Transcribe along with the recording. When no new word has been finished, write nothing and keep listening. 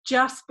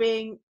just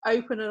being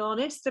open and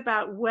honest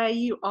about where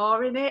you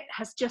are in it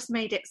has just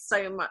made it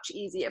so much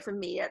easier for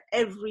me at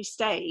every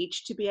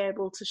stage to be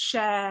able to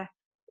share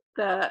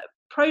the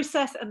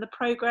process and the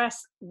progress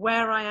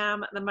where I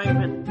am at the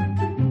moment.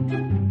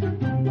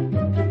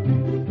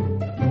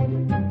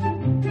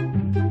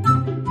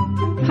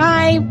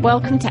 Hi,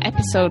 welcome to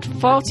episode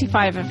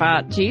 45 of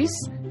Art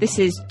Juice. This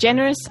is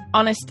generous,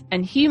 honest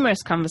and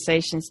humorous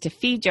conversations to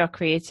feed your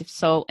creative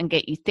soul and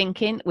get you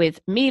thinking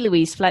with me,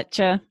 Louise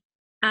Fletcher.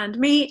 And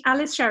me,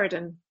 Alice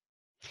Sheridan.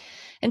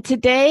 And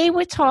today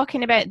we're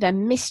talking about the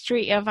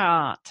mystery of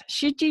art.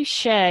 Should you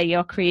share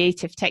your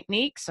creative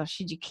techniques or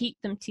should you keep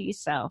them to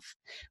yourself?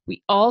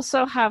 We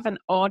also have an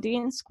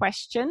audience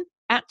question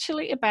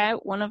actually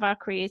about one of our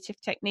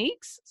creative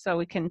techniques, so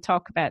we can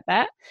talk about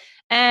that.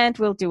 And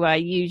we'll do our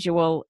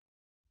usual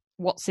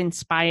what's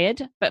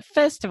inspired. But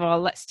first of all,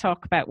 let's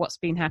talk about what's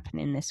been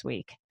happening this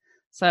week.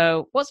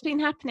 So what's been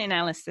happening,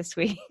 Alice, this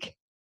week?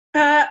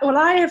 Well,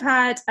 I have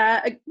had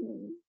a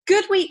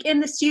good week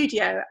in the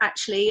studio,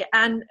 actually,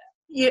 and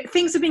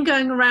things have been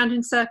going around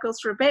in circles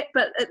for a bit,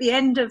 but at the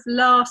end of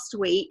last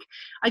week,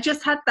 I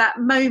just had that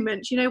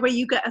moment, where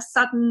you get a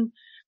sudden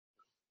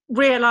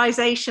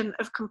realization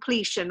of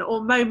completion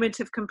or moment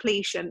of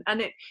completion.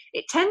 And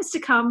it tends to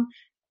come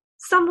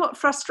somewhat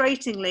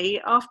frustratingly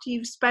after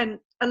you've spent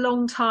a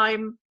long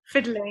time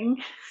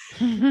fiddling,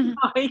 in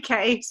my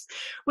case,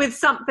 with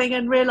something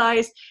and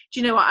realize,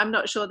 do you know what, I'm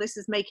not sure this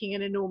is making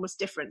an enormous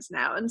difference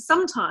now. And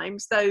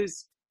sometimes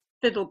those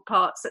fiddle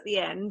parts at the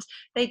end,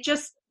 they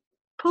just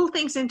pull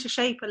things into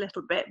shape a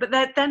little bit, but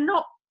they're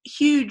not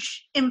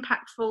huge,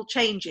 impactful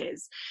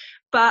changes.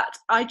 But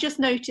I just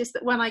noticed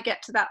that when I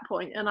get to that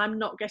point and I'm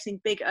not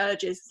getting big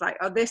urges, it's like,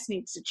 oh, this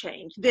needs to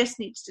change, this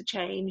needs to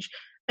change.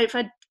 If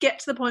I get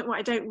to the point where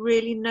I don't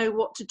really know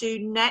what to do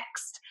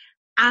next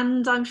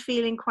and I'm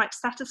feeling quite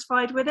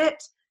satisfied with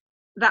it,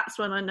 that's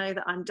when I know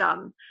that I'm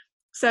done.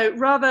 So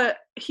rather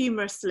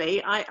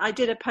humorously, I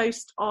did a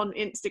post on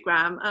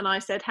Instagram and I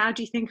said, how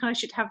do you think I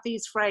should have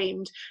these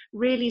framed?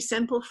 Really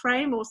simple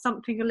frame or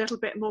something a little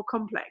bit more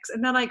complex?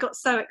 And then I got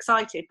so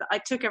excited that I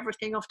took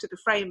everything off to the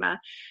framer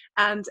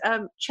and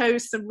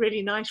chose some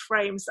really nice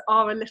frames that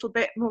are a little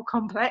bit more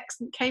complex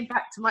and came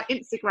back to my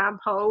Instagram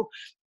poll.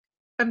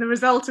 And the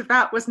result of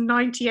that was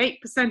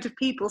 98% of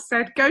people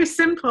said, go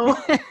simple.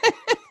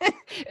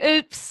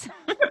 Oops.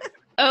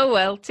 Oh,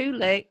 well, too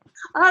late.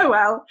 Oh,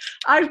 well,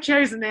 I've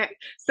chosen it.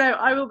 So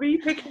I will be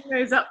picking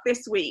those up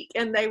this week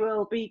and they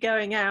will be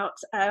going out.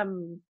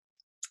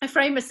 A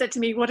framer said to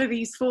me, what are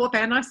these for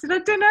then? I said, I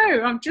don't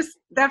know.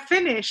 They're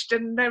finished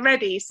and they're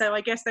ready. So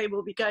I guess they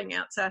will be going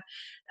out to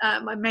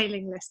my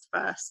mailing list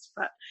first.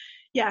 But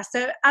yeah,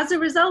 so as a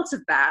result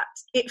of that,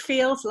 it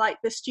feels like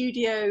the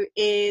studio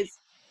is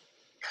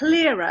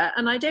clearer.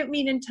 And I don't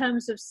mean in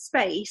terms of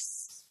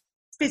space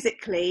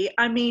physically,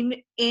 I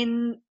mean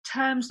in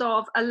terms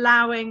of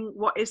allowing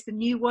what is the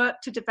new work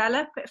to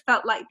develop. It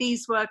felt like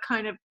these were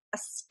kind of a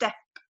step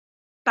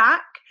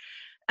back,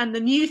 and the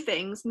new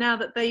things, now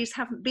that these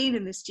haven't been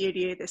in the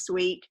studio this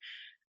week,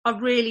 are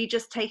really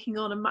just taking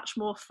on a much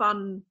more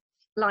fun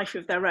life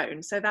of their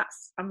own. So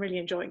I'm really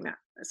enjoying that.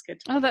 That's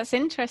good. Oh, that's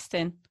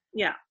interesting.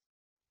 Yeah.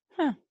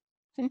 It's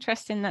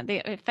interesting that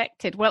they're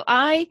affected. Well,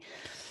 I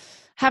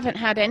haven't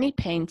had any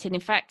painting. In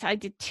fact, I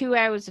did 2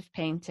 hours of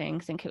painting. I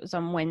think it was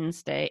on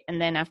Wednesday,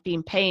 and then I've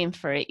been paying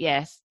for it,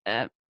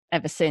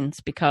 ever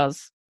since,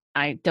 because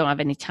I don't have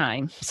any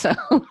time. So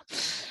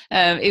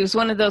it was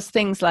one of those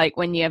things like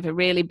when you have a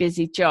really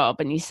busy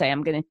job and you say,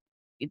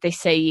 they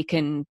say you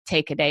can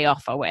take a day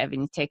off or whatever,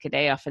 and you take a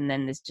day off and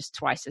then there's just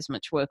twice as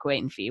much work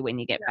waiting for you when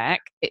you get back.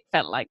 It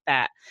felt like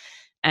that.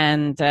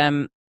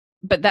 And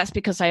but that's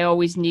because I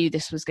always knew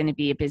this was going to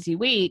be a busy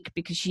week,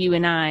 because you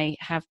and I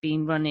have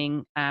been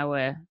running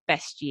our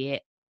Best Year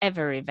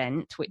Ever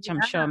event, which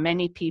I'm sure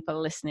many people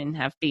listening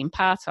have been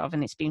part of,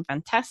 and it's been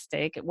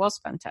fantastic. It was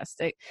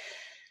fantastic.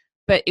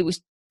 But it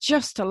was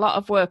just a lot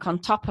of work on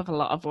top of a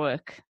lot of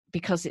work,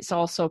 because it's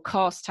also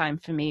course time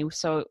for me.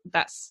 So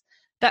that's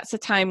a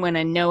time when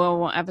I know I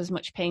won't have as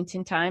much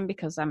painting time,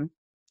 because I'm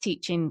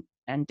teaching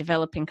and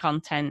developing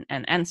content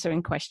and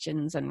answering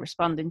questions and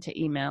responding to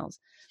emails.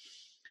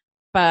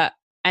 But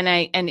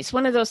and it's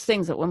one of those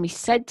things that when we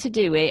said to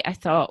do it, I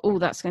thought, oh,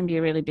 that's going to be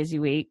a really busy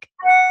week.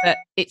 But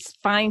it's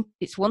fine.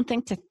 It's one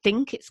thing to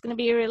think it's going to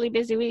be a really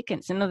busy week, and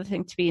it's another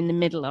thing to be in the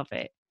middle of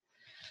it.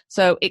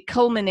 So it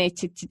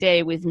culminated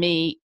today with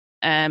me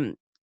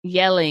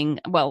yelling,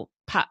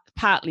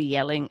 partly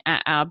yelling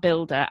at our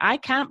builder. I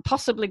can't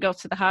possibly go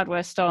to the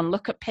hardware store and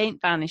look at paint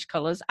varnish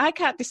colours. I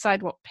can't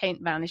decide what paint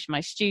varnish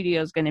my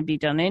studio is going to be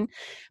done in,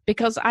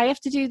 because I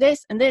have to do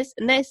this and this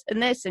and this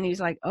and this. And he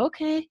was like,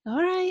 okay,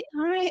 all right,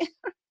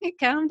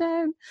 calm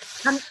down.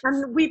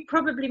 And we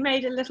probably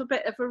made a little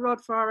bit of a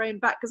rod for our own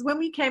back, because when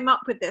we came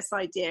up with this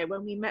idea,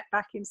 when we met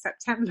back in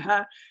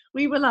September,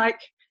 we were like,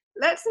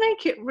 let's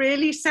make it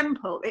really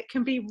simple. It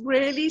can be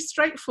really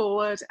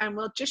straightforward, and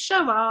we'll just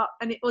show up,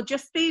 and it will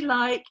just be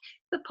like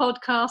the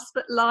podcast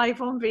but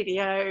live on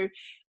video.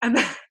 And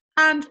then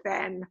and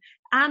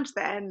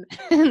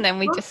then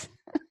we just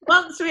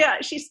once we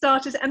actually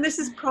started, and this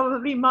is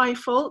probably my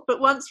fault, but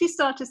once we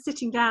started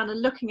sitting down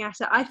and looking at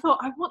it, I thought,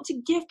 I want to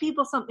give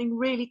people something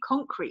really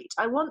concrete.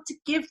 I want to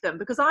give them,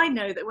 because I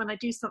know that when I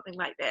do something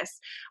like this,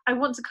 I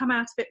want to come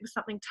out of it with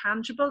something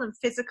tangible and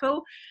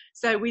physical.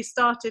 So you've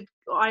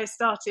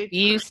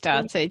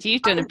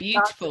done a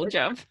beautiful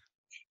job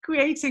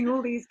creating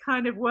all these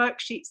kind of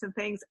worksheets and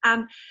things.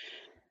 And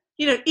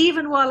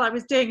even while I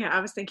was doing it,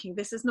 I was thinking,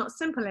 this is not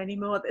simple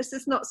anymore.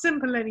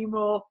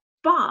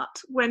 But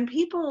when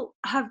people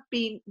have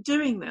been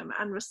doing them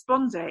and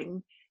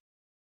responding,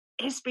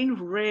 it's been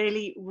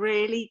really,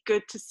 really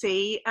good to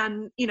see.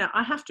 And,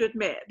 I have to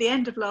admit, at the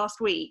end of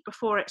last week,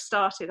 before it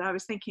started, I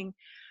was thinking,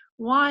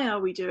 why are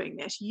we doing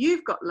this?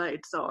 You've got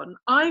loads on,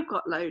 I've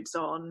got loads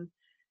on.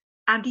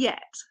 And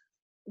yet,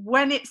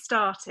 when it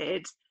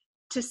started,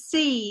 to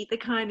see the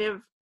kind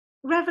of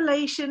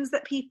revelations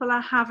that people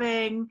are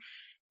having,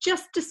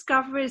 just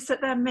discoveries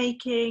that they're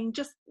making,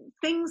 just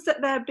things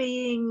that they're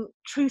being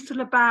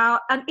truthful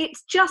about. And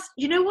it's just,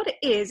 you know what it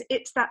is?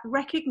 It's that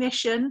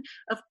recognition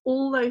of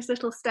all those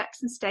little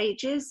steps and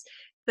stages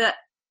that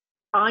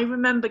I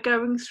remember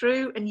going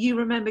through and you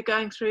remember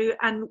going through.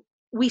 And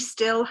we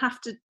still have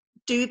to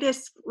do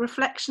this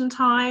reflection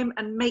time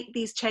and make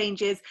these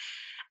changes.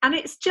 And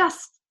it's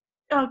just,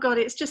 oh God,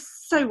 it's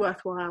just so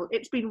worthwhile.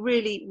 It's been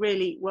really,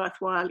 really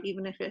worthwhile,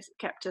 even if it's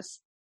kept us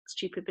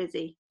stupid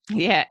busy.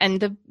 Yeah, and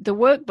the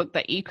workbook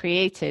that you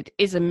created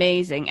is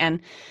amazing. And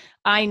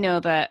I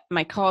know that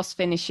my course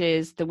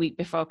finishes the week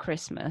before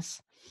Christmas,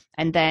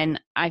 and then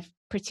I've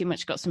pretty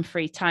much got some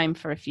free time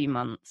for a few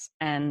months.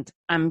 And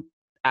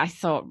I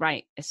thought,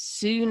 right, as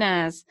soon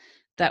as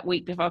that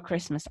week before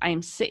Christmas, I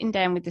am sitting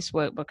down with this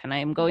workbook and I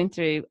am going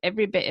through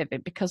every bit of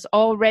it, because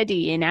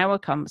already in our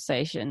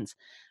conversations,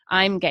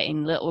 I'm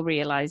getting little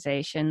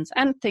realizations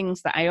and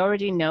things that I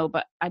already know,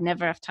 but I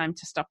never have time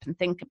to stop and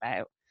think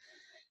about.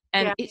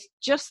 And It's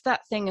just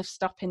that thing of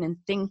stopping and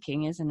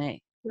thinking, isn't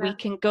it? Yeah. We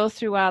can go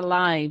through our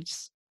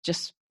lives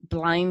just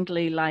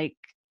blindly like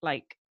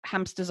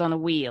hamsters on a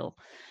wheel.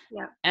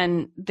 Yeah.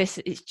 And this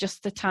is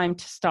just the time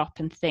to stop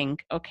and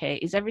think, okay,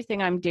 is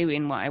everything I'm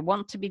doing what I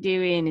want to be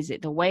doing? Is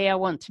it the way I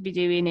want to be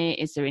doing it?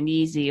 Is there an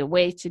easier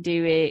way to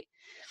do it?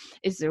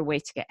 Is there a way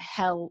to get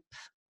help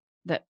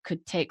that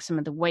could take some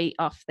of the weight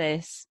off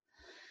this?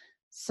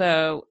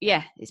 So,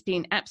 yeah, it's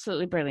been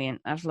absolutely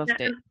brilliant. I've loved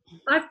it.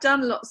 I've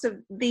done lots of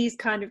these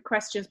kind of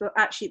questions, but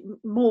actually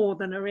more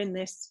than are in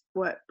this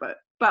workbook,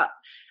 but,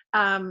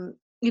 on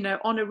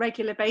a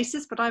regular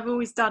basis. But I've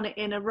always done it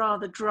in a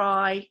rather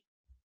dry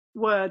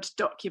Word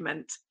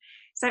document.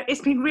 So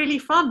it's been really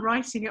fun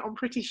writing it on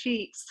pretty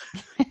sheets.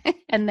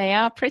 And they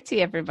are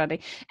pretty, everybody.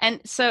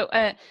 And so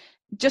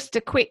just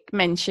a quick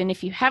mention,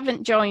 if you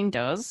haven't joined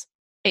us,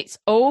 it's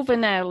over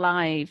now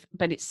live,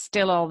 but it's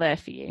still all there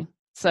for you.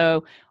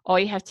 So all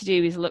you have to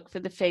do is look for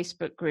the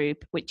Facebook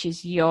group, which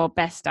is Your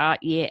Best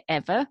Art Year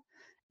Ever,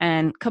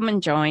 and come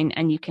and join,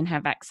 and you can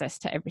have access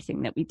to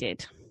everything that we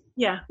did.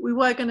 Yeah, we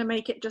were going to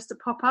make it just a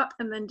pop-up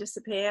and then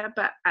disappear,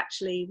 but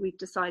actually we've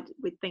decided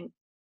we think,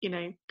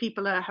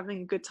 people are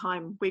having a good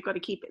time. We've got to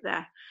keep it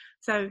there.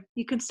 So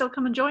you can still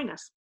come and join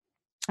us.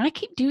 I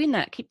keep doing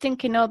that. I keep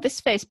thinking,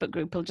 this Facebook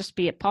group will just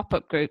be a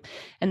pop-up group.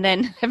 And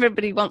then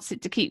everybody wants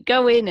it to keep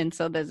going. And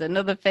so there's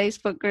another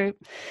Facebook group.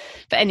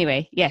 But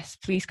anyway, yes,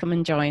 please come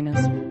and join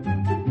us.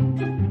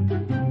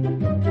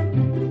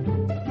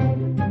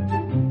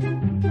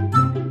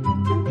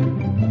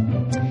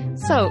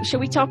 So shall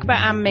we talk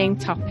about our main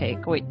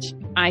topic, which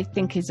I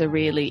think is a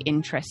really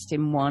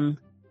interesting one?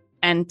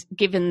 And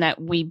given that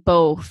we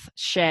both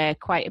share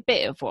quite a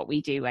bit of what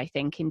we do, I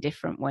think, in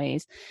different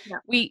ways,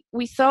 we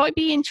thought it'd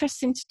be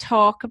interesting to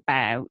talk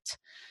about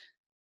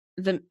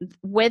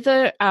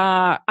whether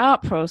our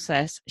art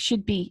process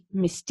should be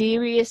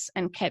mysterious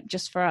and kept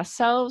just for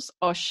ourselves,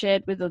 or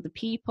shared with other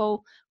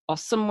people, or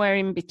somewhere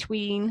in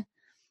between.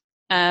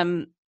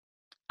 This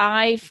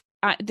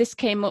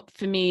came up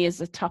for me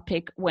as a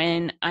topic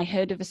when I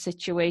heard of a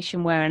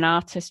situation where an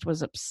artist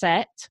was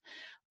upset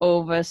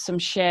over some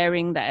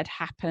sharing that had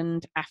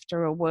happened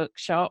after a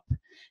workshop.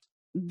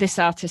 This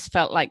artist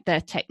felt like their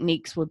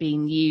techniques were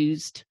being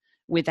used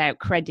without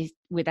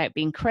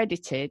being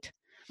credited.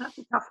 That's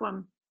a tough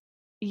one.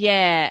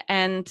 Yeah,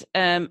 and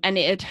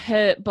it had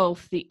hurt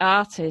both the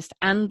artist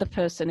and the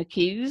person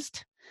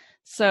accused.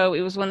 So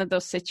it was one of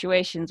those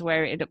situations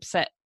where it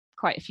upset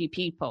quite a few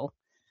people.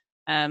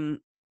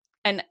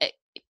 And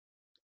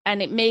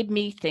it made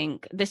me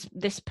think,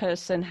 this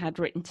person had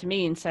written to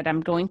me and said, I'm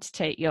going to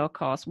take your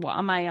course. What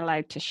am I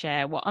allowed to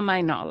share? What am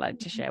I not allowed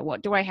to share?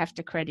 What do I have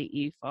to credit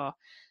you for?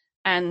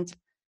 And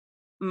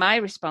my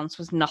response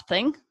was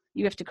nothing.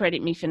 You have to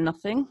credit me for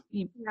nothing.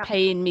 You're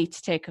paying me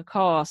to take a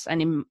course.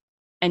 And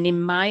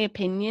in my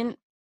opinion,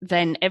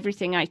 then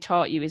everything I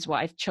taught you is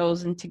what I've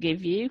chosen to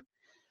give you.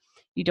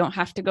 You don't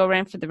have to go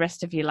around for the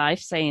rest of your life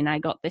saying, I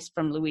got this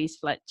from Louise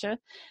Fletcher.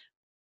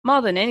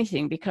 More than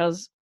anything,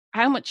 because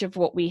how much of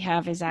what we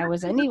have is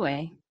ours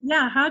anyway?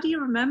 Yeah. How do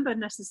you remember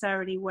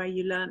necessarily where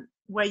you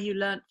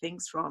learned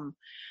things from?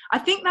 I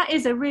think that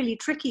is a really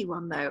tricky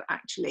one, though,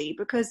 actually,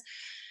 because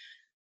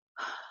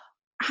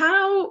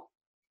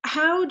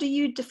how do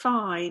you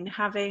define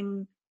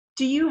having,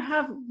 do you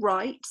have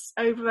rights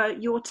over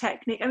your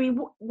technique? I mean,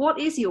 what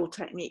is your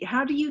technique?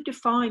 How do you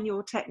define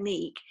your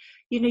technique?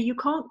 You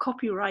can't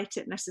copyright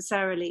it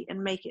necessarily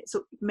and make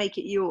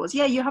it yours.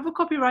 Yeah, you have a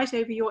copyright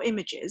over your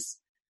images,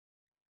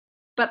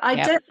 but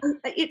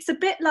it's a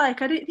bit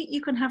like, I don't think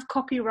you can have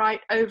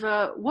copyright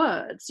over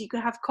words. You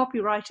can have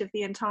copyright of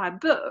the entire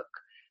book,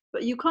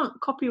 but you can't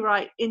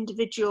copyright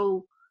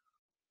individual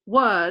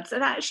words.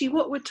 And actually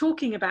what we're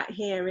talking about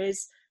here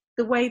is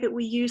the way that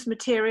we use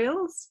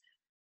materials.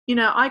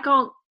 I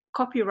can't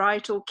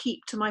copyright or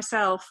keep to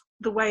myself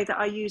the way that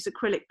I use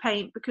acrylic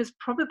paint, because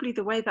probably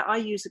the way that I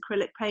use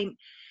acrylic paint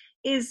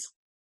is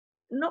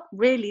not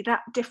really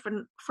that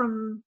different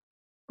from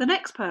the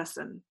next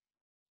person.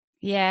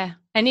 Yeah.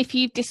 And if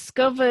you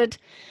discovered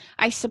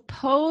a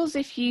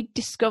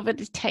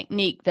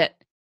technique that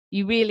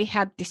you really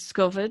had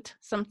discovered,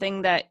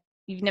 something that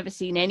you've never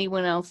seen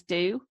anyone else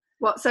do.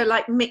 What, so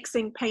like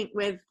mixing paint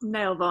with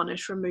nail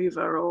varnish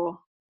remover, or?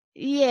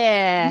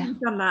 Yeah.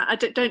 You've done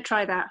that. Don't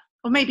try that.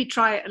 Or maybe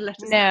try it and let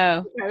us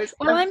know.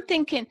 Well, I'm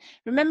thinking,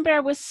 remember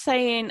I was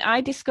saying I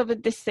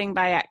discovered this thing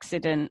by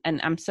accident, and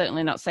I'm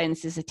certainly not saying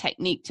this is a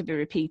technique to be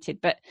repeated,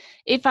 but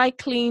if I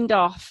cleaned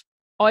off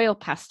oil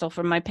pastel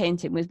from my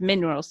painting with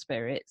mineral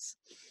spirits,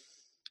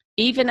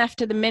 even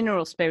after the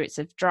mineral spirits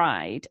have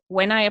dried,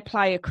 when I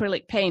apply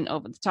acrylic paint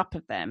over the top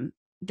of them,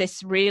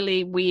 this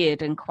really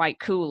weird and quite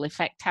cool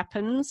effect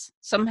happens.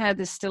 Somehow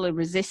there's still a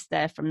resist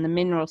there from the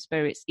mineral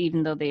spirits,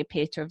 even though they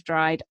appear to have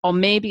dried. Or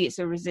maybe it's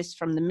a resist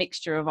from the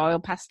mixture of oil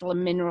pastel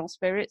and mineral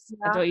spirits.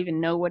 Yeah. I don't even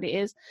know what it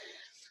is.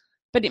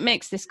 But it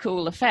makes this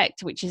cool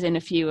effect, which is in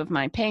a few of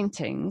my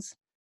paintings.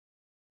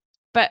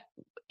 But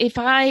if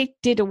I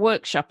did a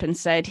workshop and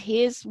said,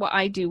 here's what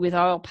I do with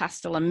oil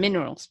pastel and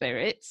mineral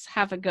spirits,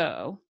 have a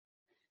go,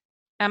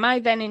 am I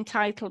then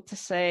entitled to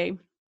say,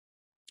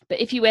 but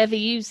if you ever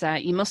use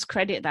that, you must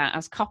credit that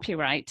as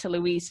copyright to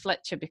Louise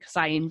Fletcher because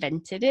I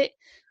invented it?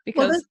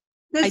 Because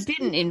I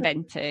didn't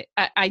invent it.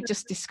 I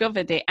just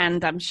discovered it,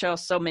 and I'm sure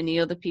so many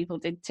other people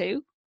did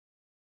too.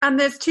 And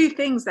there's two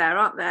things there,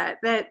 aren't there?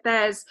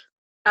 There's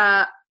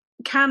are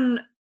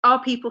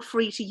people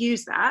free to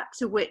use that?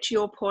 To which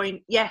your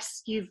point,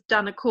 yes, you've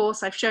done a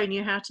course, I've shown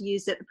you how to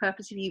use it. The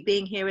purpose of you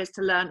being here is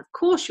to learn. Of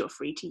course you're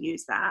free to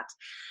use that.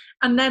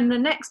 And then the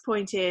next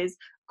point is,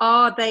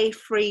 are they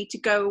free to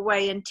go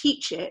away and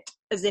teach it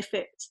as if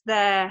it's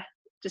their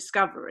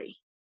discovery?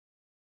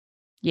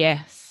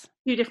 Yes.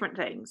 Two different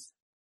things.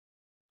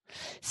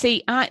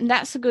 See,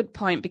 that's a good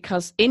point,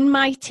 because in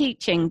my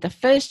teaching, the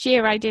first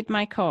year I did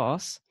my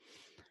course,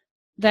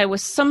 there were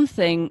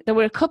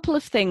a couple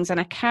of things, and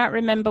I can't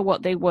remember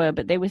what they were,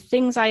 but they were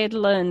things I had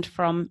learned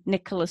from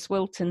Nicholas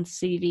Wilton's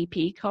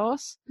CVP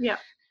course. Yeah.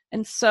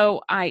 And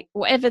so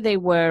whatever they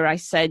were, I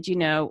said,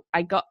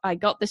 I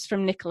got this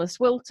from Nicholas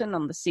Wilton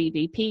on the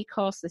CVP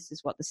course. This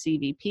is what the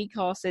CVP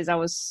course is. I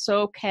was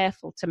so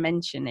careful to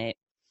mention it.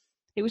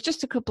 It was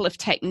just a couple of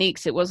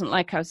techniques. It wasn't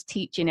like I was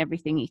teaching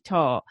everything he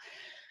taught.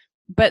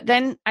 But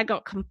then I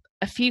got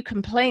a few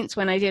complaints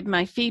when I did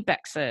my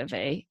feedback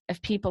survey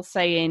of people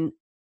saying,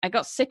 I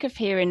got sick of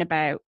hearing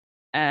about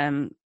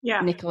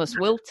Nicholas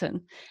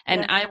Wilton.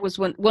 And I was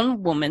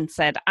one woman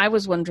said, I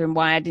was wondering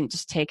why I didn't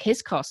just take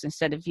his course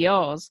instead of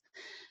yours,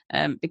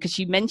 because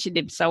you mentioned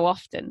him so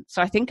often.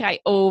 So I think I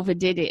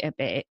overdid it a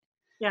bit.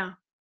 Yeah.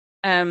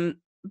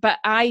 But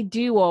I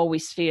do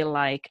always feel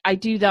like I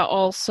do that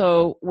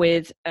also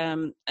with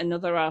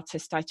another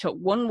artist I took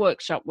one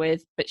workshop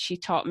with, but she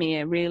taught me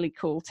a really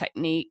cool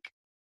technique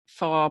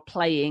for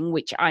playing,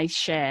 which I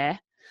share.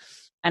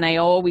 And I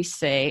always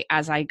say,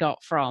 as I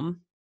got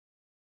from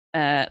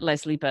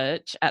Leslie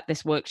Birch at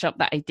this workshop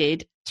that I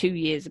did 2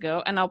 years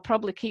ago, and I'll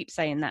probably keep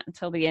saying that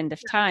until the end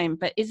of time.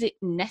 But is it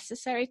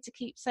necessary to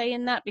keep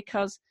saying that?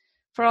 Because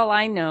for all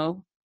I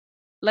know,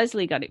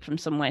 Leslie got it from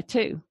somewhere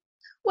too.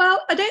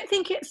 Well, I don't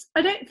think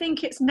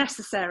it's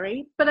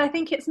necessary, but I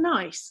think it's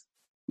nice.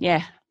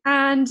 Yeah.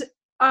 And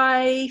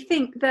I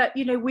think that,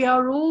 we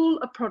are all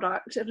a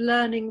product of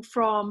learning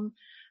from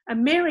a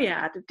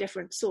myriad of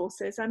different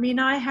sources. I mean,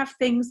 I have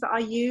things that I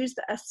use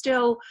that are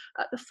still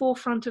at the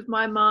forefront of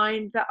my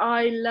mind that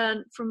I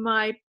learned from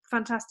my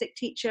fantastic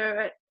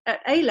teacher at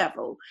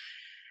A-level.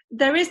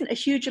 There isn't a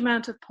huge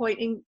amount of point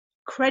in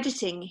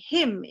crediting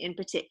him in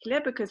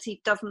particular because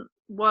he doesn't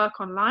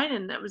work online,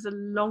 and that was a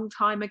long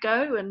time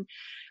ago.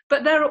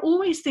 But there are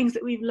always things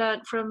that we've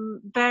learned from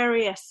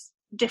various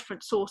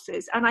different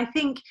sources. And I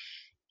think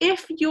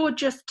if you're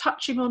just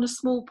touching on a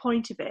small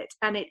point of it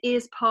and it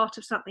is part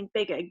of something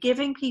bigger,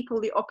 giving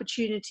people the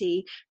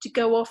opportunity to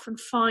go off and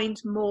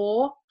find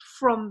more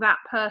from that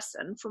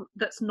person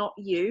that's not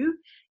you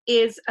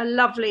is a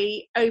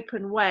lovely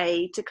open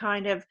way to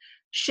kind of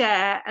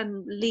share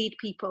and lead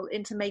people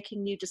into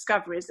making new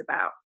discoveries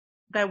about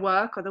their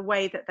work or the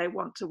way that they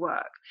want to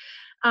work.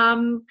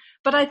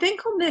 But I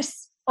think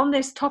on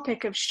this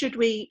topic of should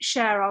we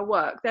share our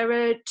work, there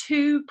are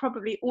two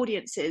probably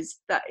audiences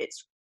that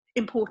it's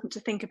important to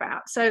think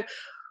about. So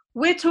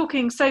we're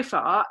talking so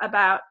far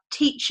about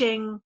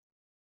teaching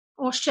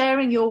or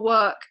sharing your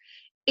work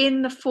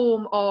in the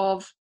form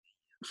of,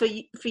 for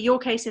your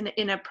case,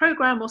 in a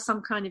program or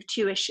some kind of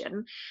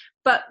tuition,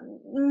 but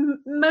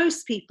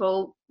most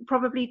people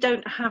probably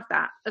don't have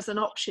that as an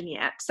option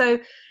yet. So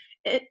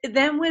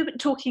then we're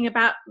talking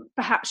about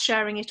perhaps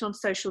sharing it on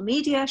social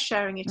media,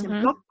 sharing it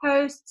in blog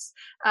posts,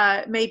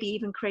 maybe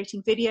even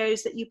creating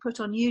videos that you put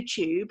on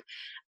YouTube.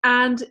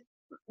 And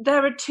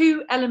there are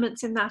two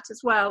elements in that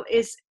as well,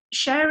 is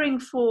sharing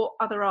for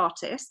other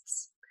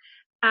artists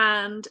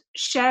and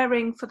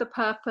sharing for the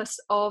purpose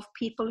of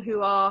people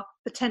who are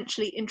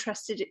potentially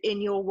interested in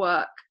your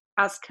work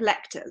as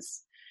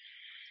collectors.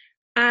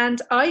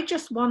 And I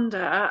just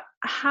wonder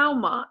how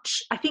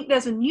much, I think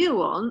there's a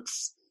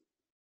nuance,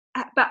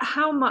 but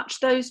how much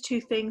those two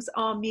things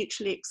are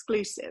mutually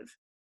exclusive,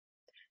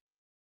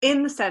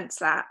 in the sense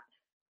that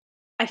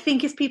I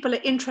think if people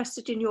are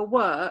interested in your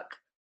work,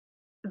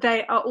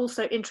 they are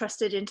also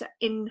interested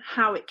in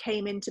how it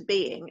came into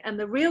being. And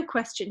the real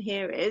question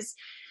here is,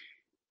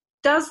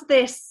 does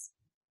this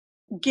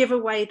give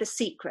away the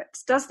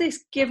secrets? Does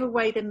this give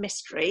away the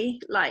mystery,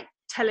 like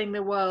telling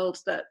the world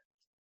that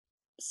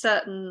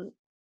certain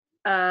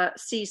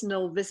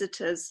seasonal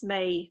visitors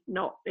may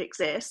not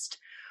exist?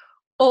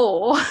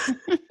 Or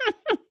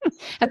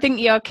I think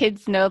your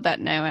kids know that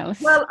now, Alice.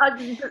 Well,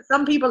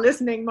 some people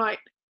listening might.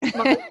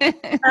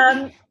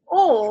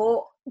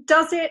 Or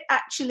does it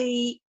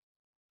actually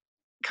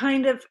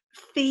kind of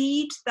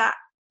feed that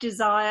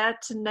desire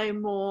to know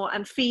more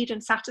and feed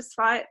and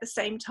satisfy at the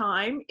same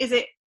time? Is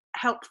it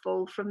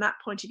helpful from that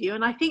point of view?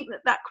 And I think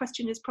that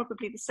question is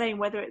probably the same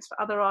whether it's for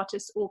other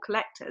artists or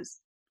collectors.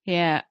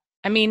 Yeah,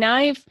 I mean,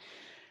 I've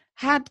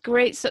had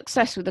great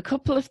success with a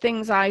couple of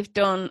things I've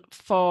done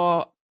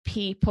for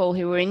people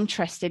who are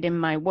interested in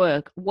my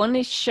work. One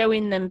is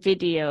showing them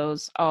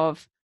videos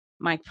of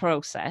my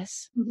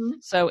process.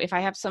 So if I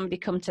have somebody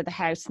come to the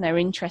house and they're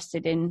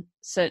interested in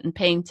certain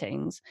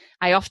paintings,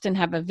 I often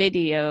have a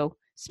video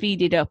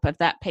speeded up of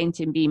that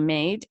painting being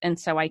made, and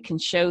so I can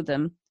show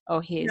them,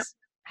 oh, here's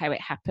how it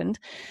happened.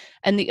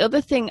 And the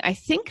other thing, I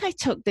think I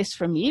took this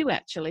from you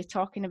actually,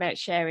 talking about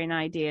sharing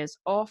ideas,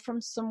 or from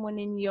someone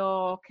in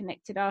your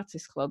Connected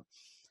Artists Club,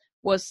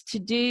 was to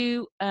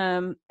do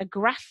a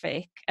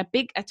graphic,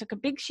 I took a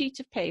big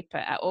sheet of paper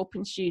at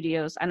Open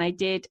Studios and I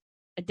did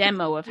a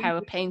demo of how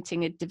a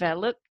painting had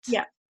developed.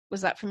 Yeah.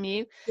 Was that from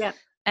you? Yeah.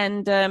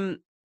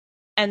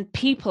 And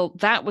people,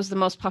 that was the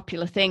most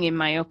popular thing in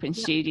my Open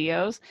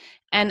Studios.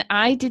 And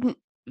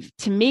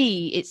to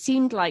me, it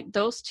seemed like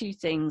those two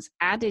things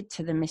added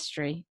to the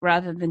mystery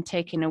rather than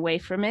taking away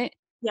from it.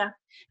 Yeah.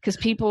 Because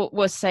people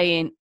were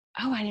saying,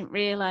 oh, I didn't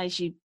realize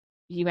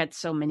you had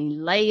so many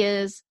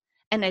layers,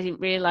 and I didn't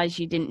realize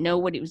you didn't know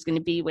what it was going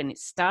to be when it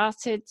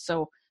started.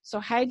 So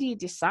how did you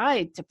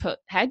decide to go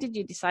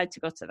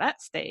to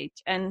that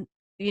stage? And,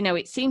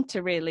 it seemed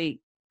to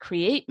really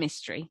create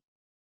mystery.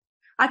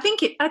 I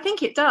think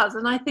it does.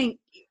 And I think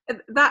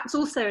that's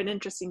also an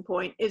interesting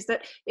point, is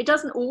that it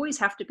doesn't always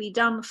have to be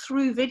done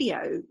through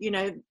video.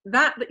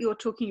 That you're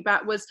talking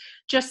about was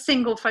just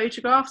single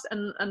photographs.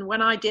 And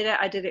when I did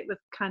it with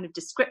kind of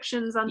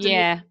descriptions underneath.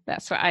 Yeah,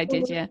 that's what I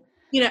did. Yeah.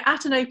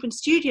 At an Open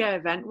Studio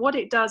event, what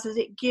it does is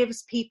it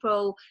gives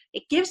people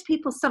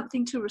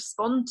something to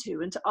respond to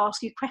and to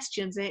ask you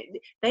questions.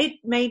 They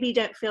maybe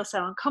don't feel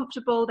so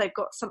uncomfortable. They've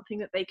got something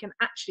that they can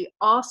actually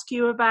ask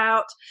you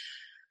about.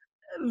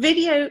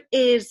 Video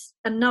is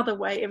another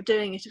way of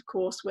doing it, of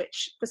course,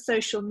 which for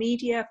social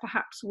media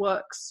perhaps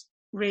works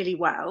really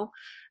well,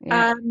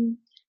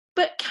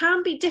 but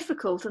can be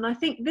difficult. And I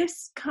think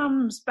this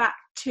comes back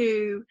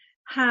to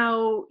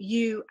how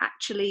you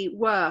actually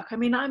work. I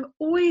mean, I'm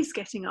always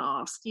getting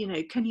asked,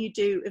 can you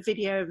do a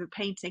video of a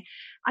painting?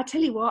 I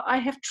tell you what, I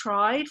have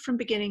tried from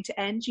beginning to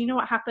end. You know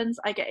what happens?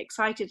 I get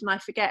excited and I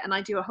forget, and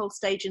I do a whole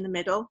stage in the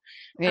middle.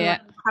 And I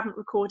haven't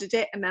recorded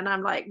it, and then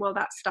I'm like, well,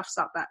 that stuffs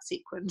up that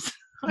sequence.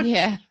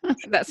 Yeah,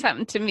 that's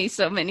happened to me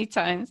so many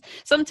times.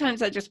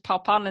 Sometimes I just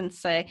pop on and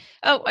say,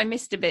 oh, I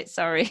missed a bit,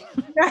 sorry.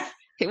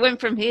 It went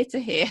from here to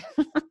here.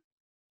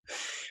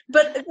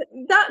 But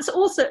that's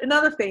also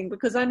another thing,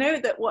 because I know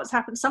that what's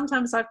happened,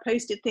 sometimes I've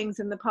posted things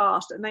in the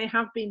past and they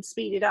have been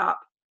speeded up.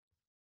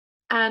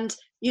 And,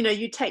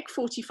 you take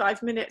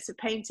 45 minutes of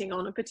painting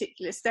on a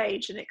particular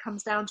stage and it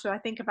comes down to, I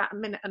think, about a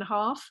minute and a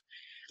half.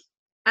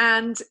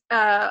 And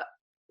I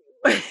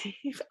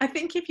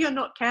think if you're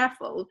not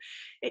careful,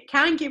 it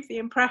can give the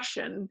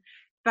impression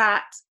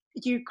that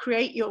you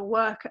create your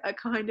work at a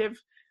kind of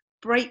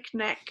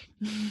breakneck,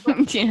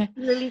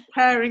 really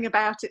caring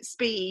about its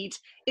speed.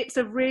 It's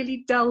a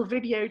really dull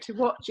video to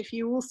watch if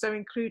you also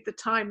include the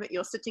time that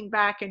you're sitting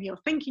back and you're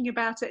thinking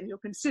about it and you're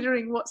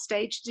considering what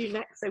stage to do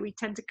next. So we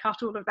tend to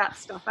cut all of that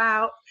stuff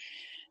out.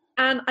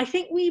 And I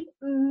think we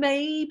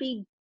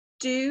maybe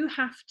do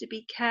have to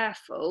be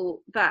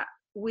careful that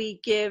we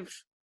give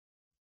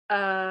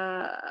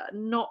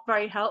not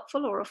very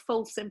helpful or a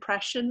false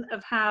impression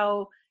of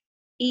how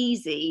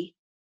easy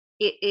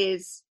it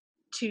is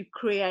to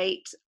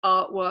create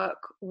artwork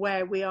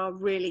where we are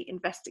really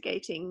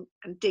investigating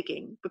and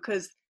digging,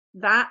 because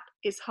that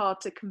is hard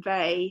to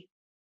convey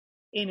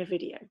in a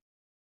video.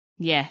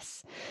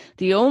 Yes.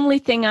 The only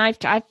thing I've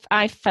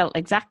felt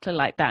exactly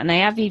like that. And I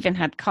have even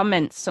had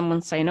comments,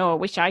 someone saying, oh, I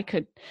wish I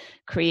could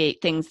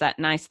create things that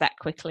nice that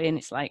quickly. And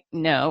it's like,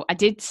 no, I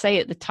did say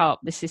at the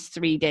top, this is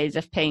 3 days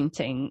of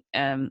painting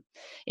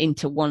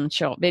into one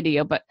short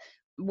video. But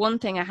one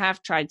thing I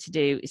have tried to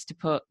do is to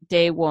put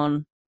day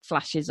 1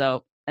 flashes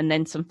up and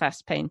then some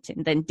fast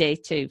painting, then day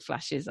 2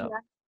 flashes up,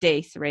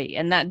 day 3.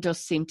 And that does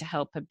seem to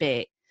help a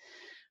bit.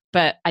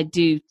 But I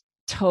do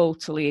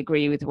totally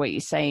agree with what you're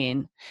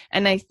saying.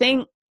 And I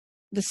think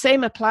the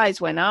same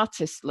applies when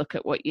artists look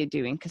at what you're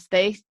doing, because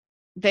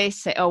they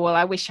say, oh, well,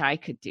 I wish I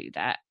could do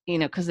that,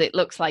 because it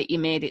looks like you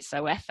made it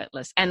so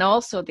effortless. And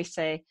also they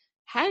say,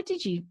 how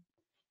did you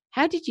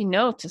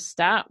know to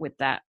start with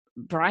that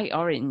bright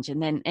orange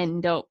and then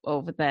end up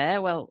over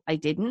there? Well, I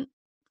didn't,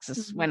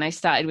 because when I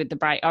started with the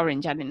bright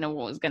orange, I didn't know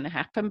what was going to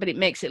happen, but it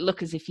makes it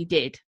look as if you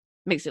did. It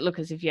makes it look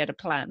as if you had a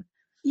plan.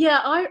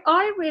 Yeah,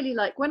 I really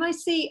like when I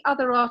see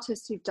other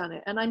artists who've done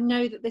it, and I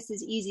know that this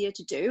is easier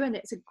to do, and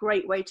it's a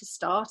great way to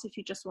start if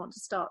you just want to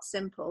start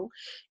simple,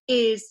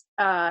 is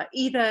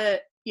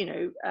either,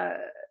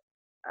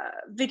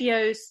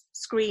 videos,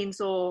 screens,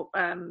 or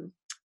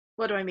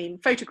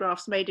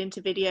photographs made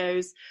into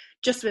videos,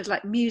 just with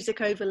like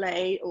music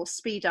overlay or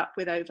speed up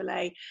with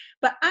overlay.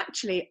 But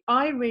actually,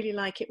 I really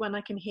like it when I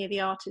can hear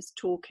the artist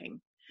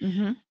talking.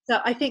 Mm-hmm. So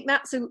I think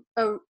that's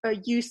a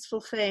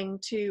useful thing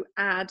to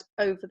add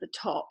over the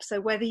top.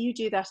 So whether you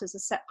do that as a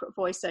separate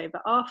voiceover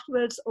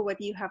afterwards, or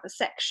whether you have a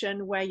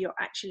section where you're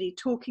actually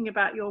talking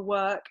about your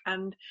work.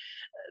 And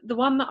the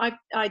one that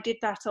I did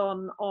that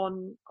on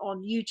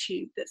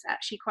YouTube, that's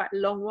actually quite a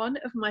long one,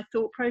 of my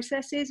thought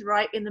processes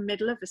right in the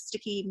middle of a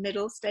sticky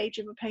middle stage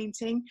of a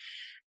painting.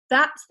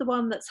 That's the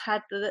one that's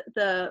had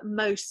the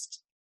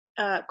most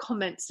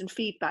comments and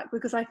feedback,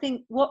 because I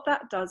think what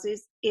that does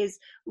is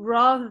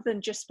rather than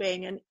just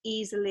being an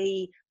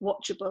easily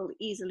watchable,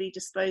 easily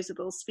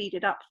disposable,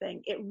 speeded up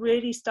thing, it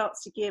really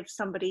starts to give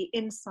somebody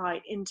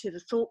insight into the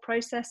thought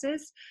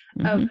processes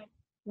of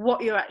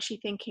what you're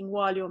actually thinking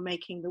while you're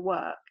making the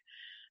work.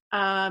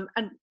 And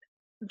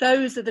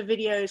those are the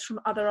videos from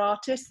other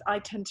artists I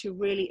tend to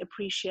really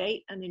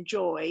appreciate and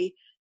enjoy,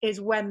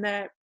 is when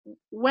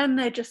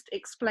they're just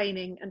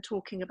explaining and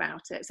talking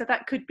about it. So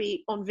that could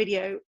be on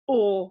video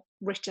or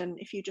written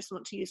if you just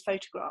want to use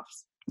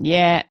photographs.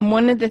 Yeah,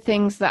 one of the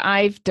things that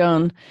I've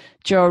done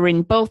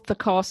during both the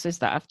courses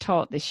that I've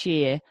taught this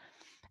year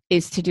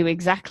is to do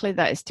exactly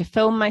that, is to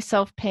film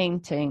myself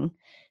painting,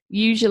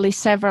 usually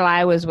several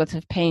hours worth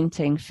of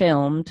painting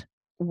filmed,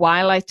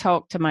 while I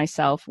talk to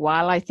myself,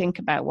 while I think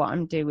about what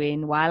I'm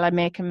doing, while I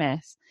make a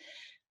mess.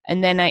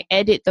 And then I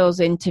edit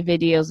those into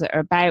videos that are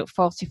about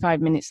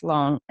 45 minutes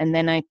long. And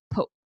then I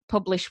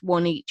publish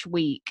one each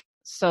week,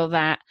 so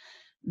that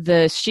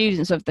the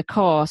students of the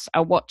course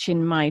are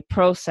watching my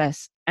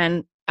process.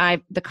 And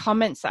the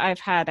comments that I've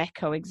had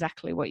echo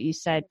exactly what you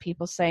said.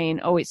 People saying,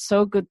 oh, it's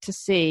so good to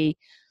see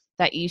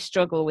that you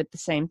struggle with the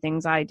same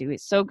things I do.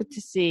 It's so good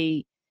to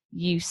see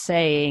you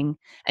saying,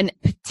 and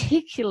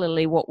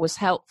particularly what was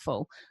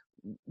helpful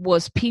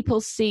was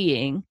people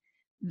seeing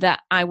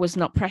that I was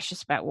not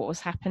precious about what was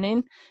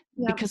happening,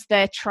 because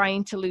they're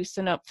trying to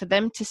loosen up. For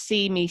them to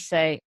see me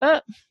say,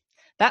 oh,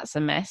 that's a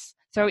mess,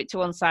 throw it to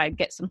one side,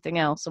 get something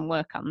else and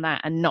work on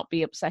that, and not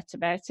be upset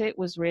about it,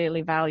 was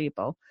really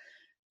valuable.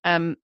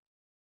 And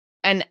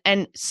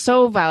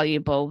so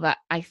valuable that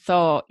I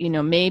thought,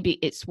 maybe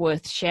it's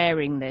worth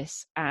sharing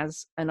this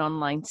as an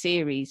online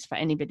series for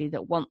anybody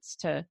that wants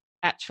to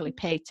actually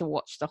pay to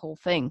watch the whole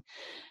thing.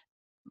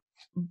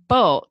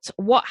 But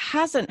what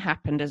hasn't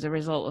happened as a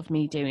result of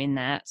me doing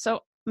that,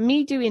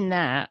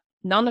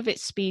 none of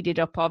it's speeded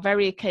up, or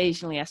very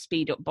occasionally I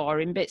speed up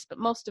boring bits, but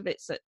most of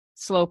it's at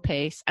slow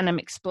pace, and I'm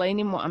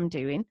explaining what I'm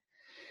doing.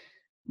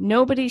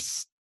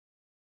 Nobody's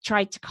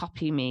tried to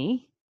copy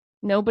me.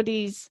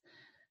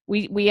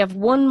 We have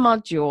one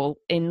module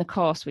in the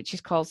course which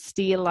is called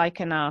Steal Like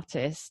an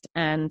Artist,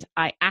 and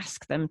I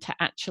ask them to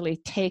actually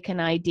take an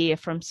idea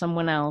from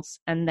someone else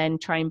and then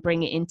try and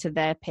bring it into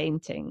their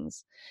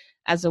paintings,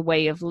 as a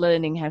way of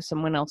learning how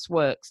someone else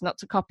works, not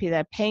to copy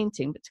their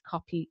painting, but to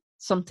copy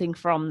something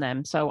from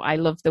them. So I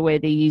love the way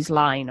they use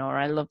line, or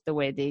I love the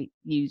way they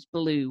use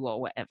blue,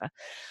 or whatever.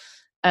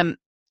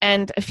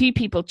 And a few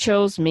people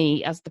chose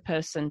me as the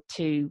person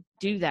to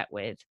do that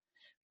with.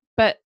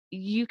 But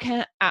you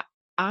can't,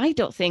 I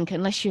don't think,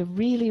 unless you're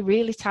really,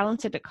 really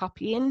talented at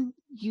copying,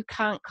 you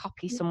can't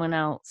copy someone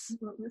else.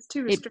 It's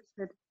too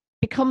restricted. It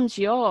becomes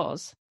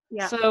yours.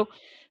 Yeah.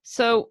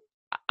 So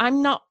I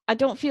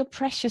don't feel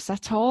precious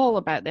at all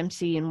about them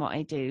seeing what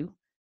I do,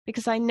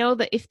 because I know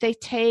that if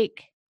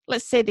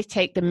let's say they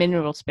take the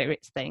mineral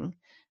spirits thing,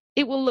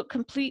 it will look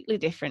completely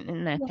different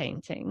in their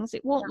paintings.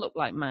 It won't look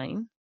like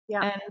mine.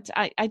 Yeah. And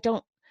I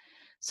don't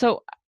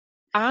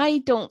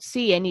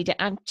see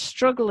I'm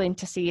struggling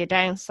to see a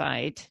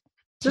downside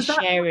to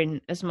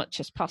sharing as much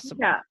as possible.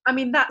 Yeah, I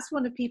mean, that's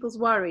one of people's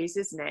worries,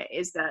 isn't it?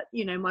 Is that,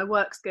 my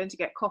work's going to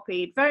get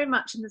copied, very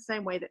much in the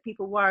same way that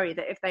people worry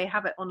that if they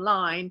have it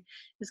online,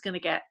 it's going to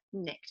get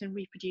nicked and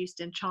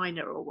reproduced in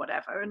China or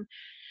whatever. And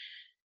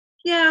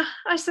Yeah,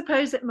 I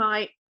suppose it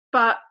might,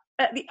 but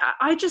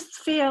I just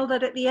feel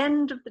that at the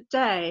end of the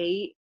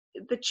day,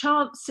 the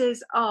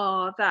chances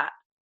are that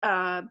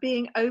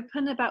being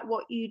open about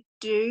what you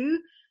do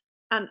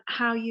and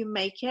how you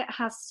make it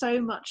has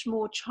so much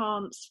more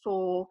chance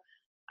for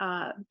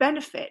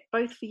benefit,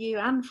 both for you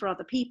and for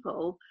other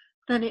people,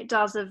 than it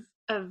does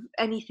of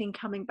anything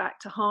coming back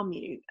to harm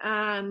you.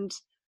 And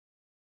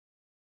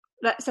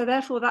so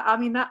therefore,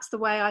 that's the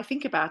way I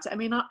think about it. I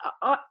mean,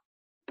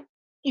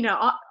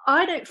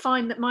 I don't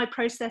find that my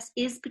process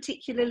is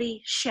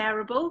particularly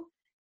shareable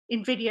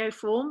in video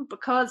form,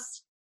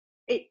 because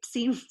it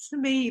seems to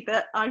me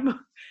that I'm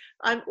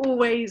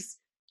always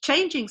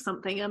changing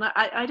something, and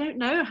I don't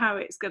know how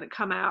it's going to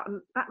come out,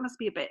 and that must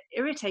be a bit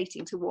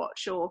irritating to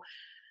watch. Or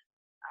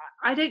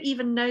I don't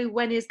even know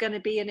when is going to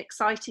be an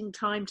exciting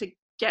time to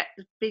get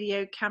the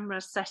video camera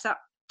set up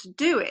to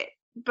do it.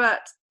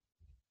 But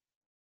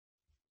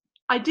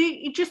I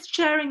do, just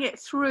sharing it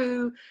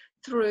through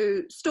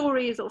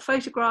stories or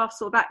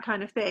photographs or that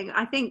kind of thing.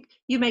 I think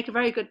you make a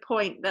very good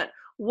point that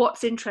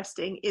what's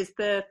interesting is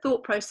the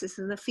thought process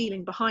and the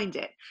feeling behind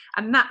it.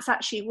 And that's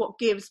actually what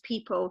gives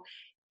people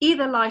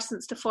either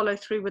license to follow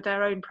through with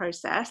their own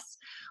process,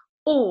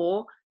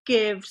 or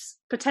gives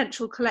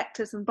potential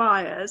collectors and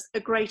buyers a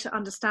greater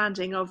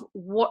understanding of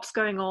what's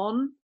going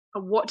on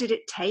and what did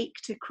it take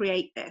to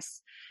create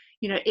this.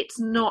 It's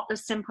not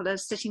as simple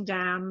as sitting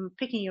down,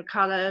 picking your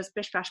colours,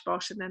 bish bash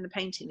bosh, and then the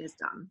painting is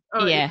done.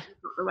 Yeah,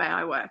 it's not the way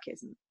I work,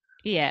 isn't?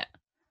 Yeah,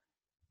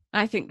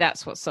 I think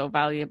that's what's so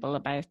valuable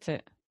about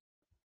it.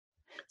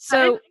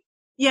 So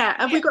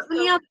have we got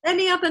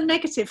any other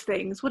negative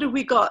things? What have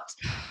we got?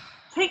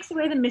 Takes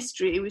away the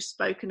mystery we've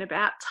spoken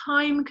about.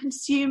 Time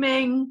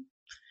consuming.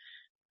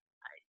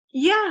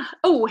 Yeah.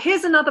 Oh,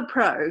 here's another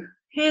pro,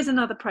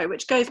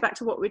 which goes back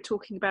to what we were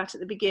talking about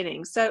at the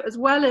beginning. So as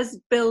well as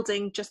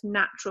building just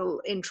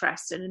natural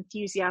interest and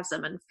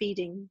enthusiasm and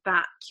feeding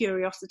that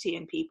curiosity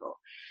in people,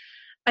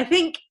 I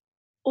think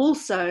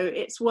also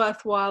it's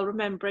worthwhile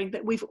remembering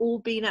that we've all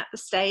been at the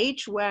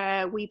stage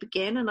where we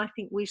begin, and I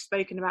think we've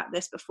spoken about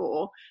this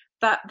before,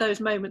 that those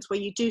moments where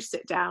you do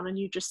sit down and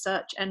you just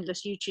search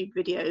endless YouTube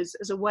videos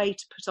as a way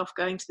to put off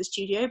going to the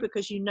studio,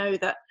 because you know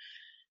that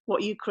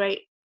what you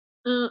create,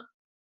 you're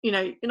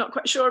not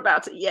quite sure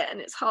about it yet and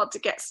it's hard to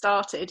get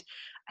started.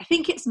 I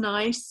think it's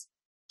nice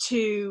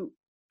to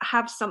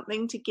have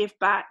something to give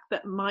back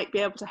that might be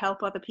able to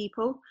help other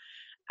people.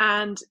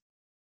 And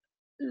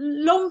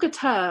longer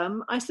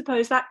term, I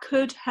suppose that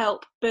could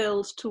help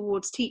build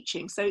towards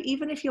teaching. So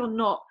even if you're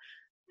not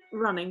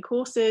running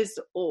courses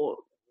or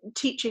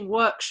teaching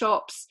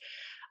workshops,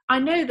 I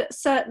know that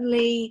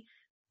certainly,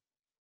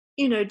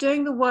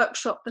 doing the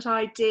workshop that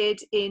I did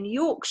in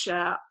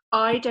Yorkshire,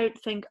 I don't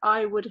think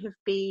I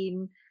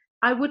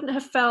wouldn't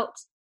have felt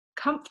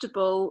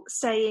comfortable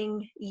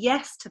saying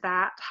yes to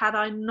that had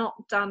I not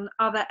done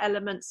other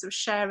elements of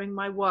sharing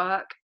my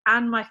work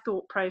and my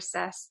thought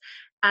process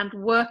and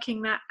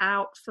working that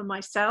out for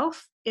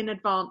myself in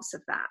advance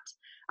of that.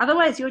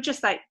 Otherwise, you're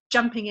just like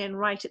jumping in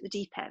right at the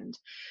deep end.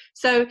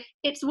 So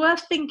it's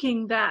worth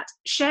thinking that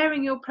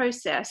sharing your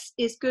process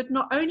is good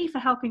not only for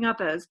helping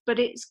others, but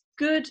it's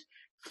good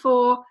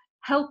for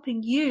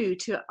helping you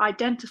to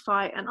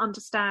identify and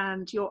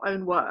understand your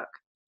own work.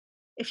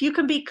 If you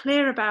can be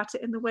clear about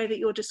it in the way that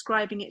you're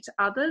describing it to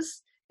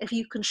others, if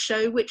you can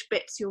show which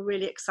bits you're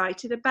really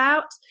excited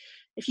about,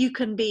 if you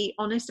can be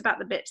honest about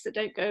the bits that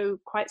don't go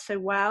quite so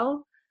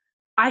well,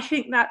 I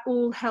think that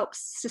all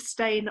helps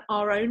sustain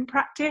our own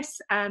practice.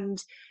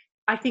 And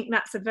I think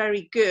that's a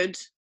very good,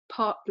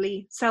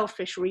 partly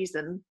selfish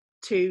reason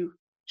to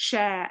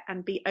share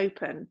and be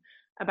open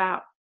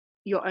about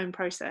your own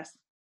process.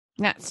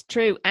 That's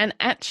true. And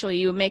actually,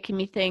 you were making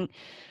me think,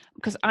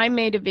 because I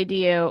made a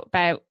video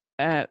about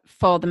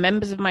for the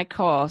members of my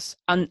course,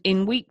 and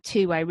in week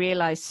 2 I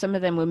realized some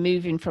of them were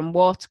moving from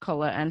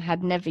watercolor and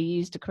had never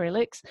used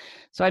acrylics.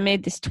 So I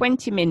made this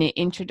 20-minute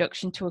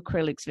introduction to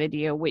acrylics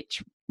video,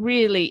 which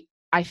really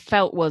I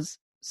felt was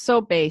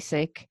so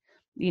basic.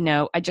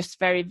 I just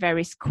very,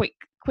 very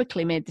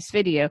quickly made this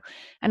video,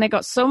 and I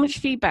got so much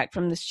feedback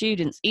from the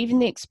students, even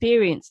the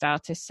experienced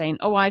artists, saying,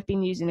 oh, I've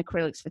been using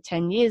acrylics for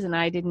 10 years and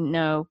I didn't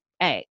know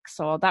X,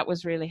 or that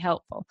was really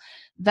helpful,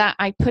 that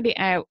I put it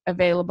out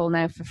available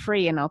now for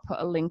free, and I'll put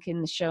a link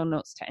in the show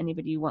notes to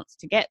anybody who wants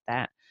to get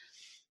that.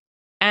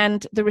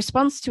 And the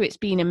response to it's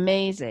been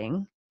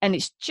amazing, and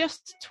it's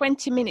just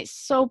 20 minutes,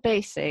 so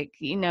basic,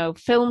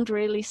 filmed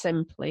really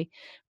simply.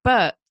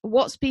 But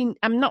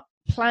I'm not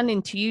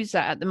planning to use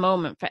that at the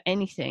moment for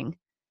anything.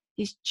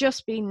 It's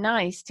just been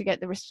nice to get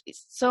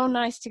it's so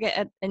nice to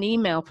get an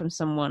email from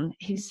someone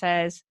who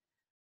says,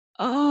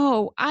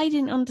 oh, I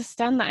didn't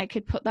understand that I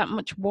could put that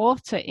much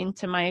water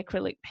into my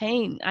acrylic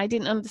paint. I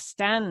didn't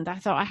understand. I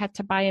thought I had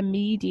to buy a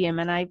medium,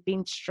 and I've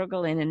been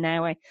struggling. And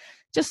now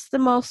just the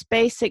most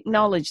basic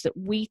knowledge that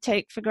we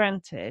take for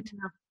granted.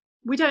 Yeah.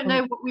 We don't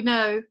know what we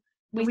know.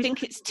 We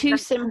think it's too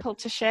simple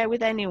to share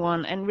with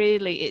anyone. And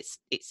really,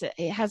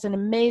 it has an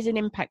amazing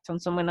impact on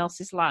someone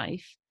else's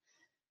life.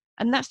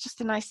 And that's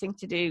just a nice thing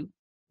to do.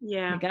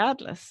 Yeah.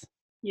 Regardless.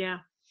 Yeah.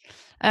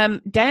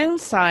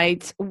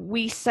 Downsides,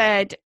 we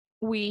said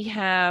we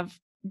have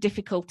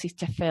difficulty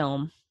to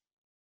film.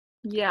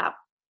 Yeah.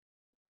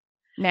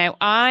 Now,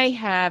 I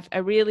have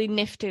a really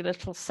nifty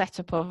little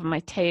setup over my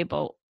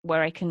table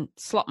where I can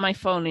slot my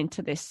phone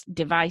into this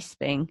device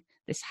thing,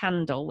 this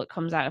handle that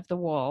comes out of the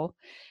wall,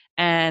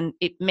 and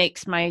it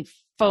makes my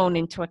phone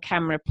into a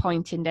camera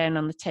pointing down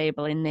on the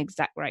table in the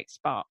exact right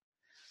spot.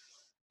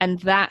 And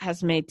that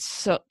has made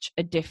such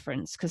a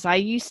difference, because I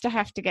used to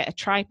have to get a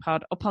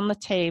tripod up on the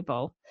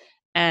table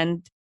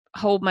and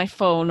hold my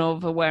phone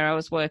over where I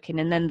was working,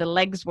 and then the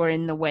legs were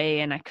in the way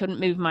and I couldn't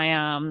move my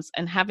arms,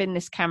 and having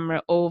this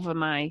camera over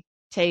my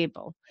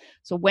table.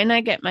 So when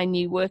I get my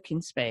new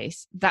working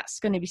space, that's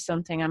going to be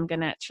something I'm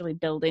going to actually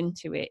build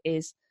into it,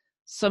 is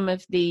some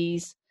of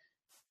these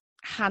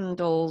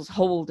handles,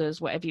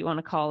 holders, whatever you want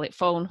to call it,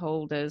 phone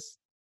holders,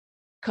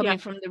 coming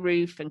from the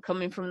roof and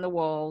coming from the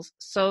walls,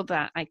 so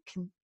that I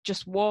can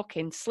just walk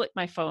in, slip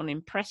my phone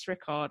in, press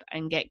record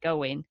and get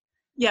going.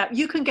 Yeah,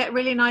 you can get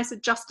really nice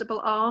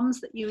adjustable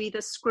arms that you either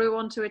screw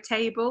onto a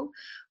table,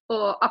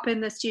 or up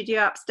in the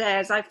studio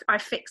upstairs, I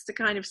fixed a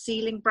kind of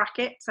ceiling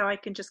bracket so I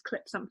can just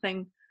clip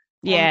something.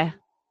 Yeah,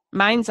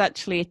 mine's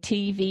actually a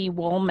TV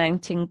wall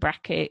mounting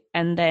bracket,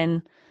 and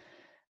then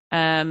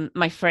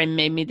my friend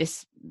made me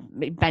this,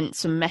 bent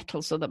some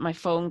metal so that my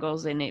phone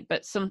goes in it.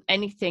 But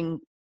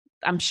anything,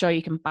 I'm sure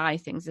you can buy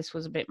things. This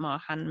was a bit more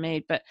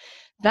handmade, but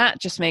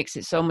that just makes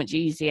it so much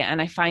easier. And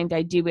I find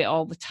I do it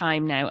all the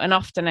time now. And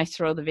often I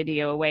throw the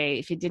video away.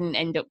 If it didn't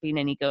end up being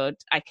any good,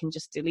 I can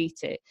just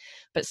delete it.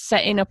 But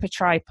setting up a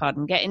tripod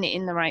and getting it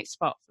in the right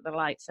spot for the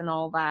lights and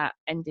all that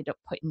ended up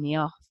putting me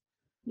off.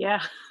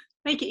 Yeah,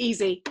 make it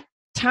easy.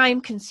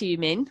 Time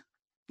consuming.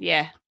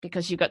 Yeah,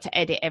 because you've got to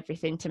edit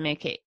everything to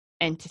make it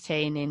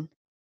entertaining.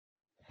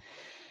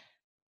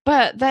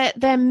 But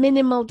they're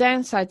minimal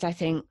downsides, I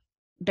think,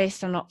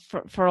 based on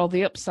for all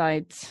the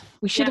upsides.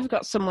 We should have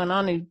got someone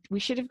on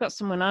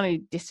who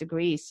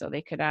disagrees, so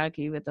they could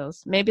argue with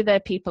us. Maybe there are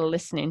people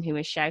listening who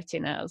are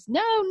shouting at us, no,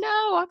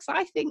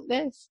 I think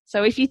this.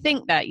 So if you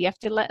think that, you have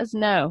to let us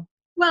know.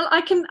 Well,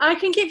 I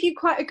can give you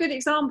quite a good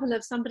example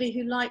of somebody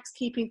who likes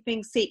keeping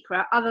things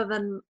secret, other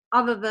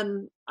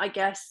than I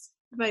guess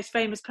the most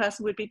famous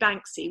person would be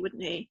Banksy,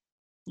 wouldn't he?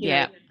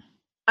 Yeah.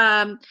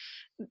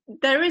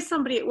 There is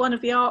somebody at one of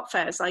the art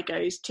fairs I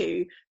goes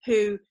to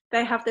who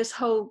they have this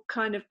whole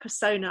kind of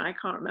persona. I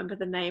can't remember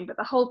the name, but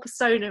the whole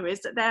persona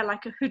is that they're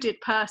like a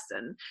hooded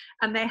person,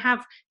 and they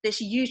have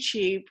this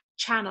YouTube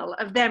channel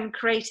of them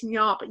creating the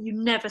art, but you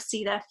never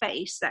see their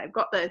face. They've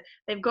got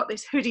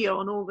this hoodie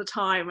on all the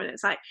time, and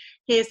it's like,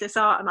 here's this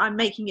art and I'm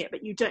making it,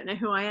 but you don't know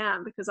who I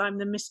am because I'm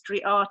the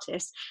mystery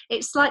artist.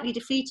 It's slightly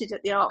defeated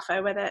at the art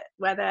fair where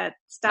they're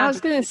standing. I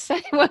was going to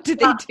say, what do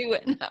they do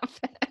at an art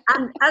fair?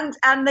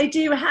 And they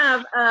do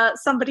have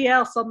somebody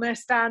else on their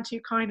stand who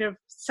kind of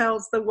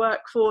sells the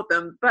work for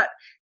them, but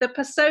the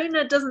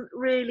persona doesn't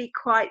really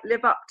quite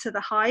live up to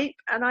the hype,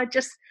 and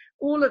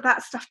all of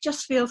that stuff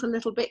just feels a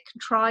little bit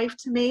contrived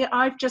to me.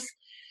 I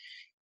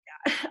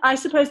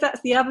suppose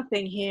that's the other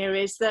thing here,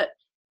 is that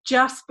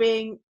just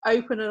being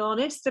open and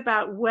honest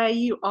about where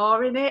you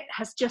are in it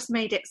has just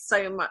made it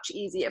so much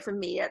easier for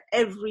me at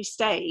every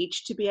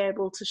stage to be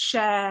able to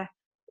share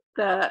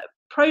the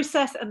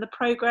process and the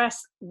progress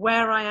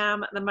where I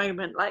am at the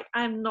moment. Like,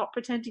 I'm not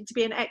pretending to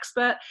be an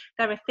expert.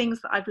 There are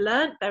things that I've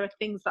learned, there are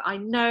things that I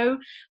know,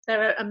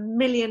 there are a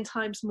million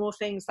times more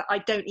things that I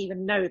don't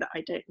even know that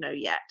I don't know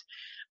yet.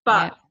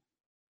 But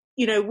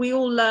you know, we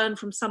all learn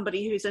from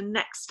somebody who's a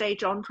next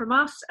stage on from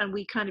us, and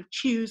we kind of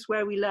choose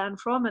where we learn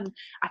from. And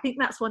I think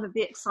that's one of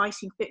the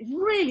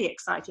really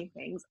exciting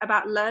things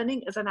about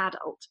learning as an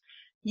adult.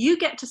 You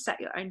get to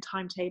set your own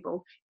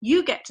timetable.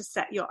 You get to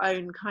set your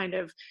own kind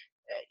of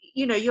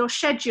your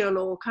schedule,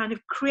 or kind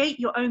of create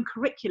your own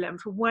curriculum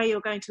from where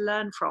you're going to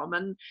learn from,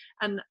 and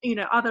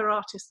other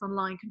artists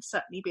online can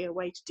certainly be a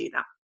way to do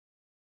that.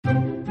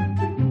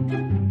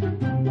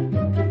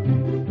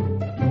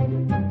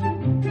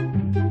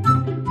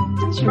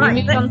 Should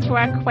we move on to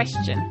our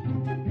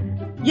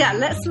question? Yeah,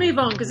 let's move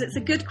on, because it's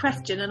a good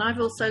question, and I've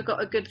also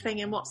got a good thing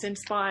in what's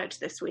inspired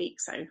this week.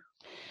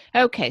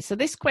 Okay, so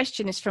this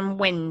question is from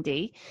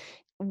Wendy.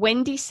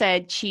 Wendy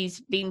said she's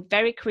been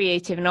very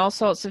creative in all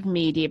sorts of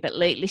media, but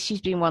lately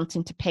she's been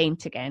wanting to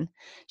paint again.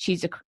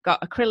 She's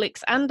got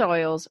acrylics and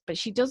oils, but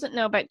she doesn't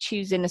know about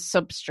choosing a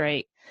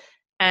substrate.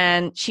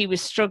 And she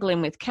was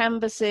struggling with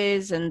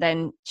canvases, and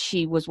then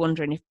she was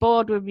wondering if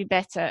board would be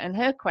better. And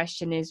her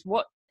question is,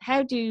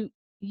 how do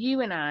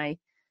you and I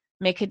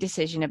make a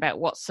decision about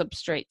what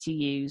substrate to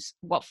use?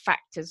 What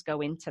factors go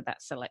into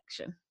that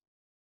selection?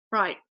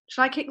 Right.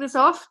 Shall I kick this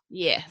off?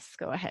 Yes,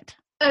 go ahead.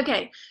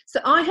 Okay, so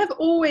I have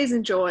always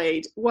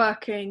enjoyed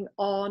working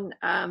on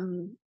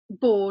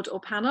board or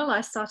panel.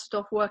 I started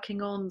off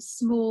working on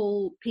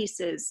small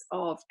pieces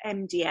of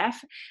MDF.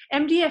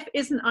 MDF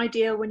isn't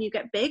ideal when you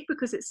get big,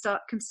 because it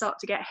can start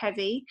to get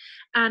heavy,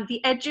 and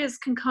the edges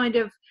can kind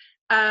of,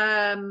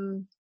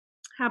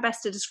 how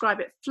best to describe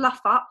it, fluff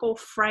up or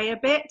fray a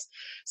bit.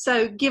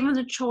 So given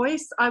a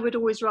choice, I would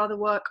always rather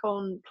work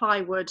on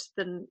plywood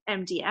than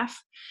MDF.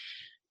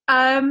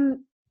 and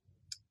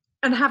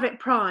have it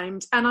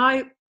primed. And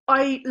I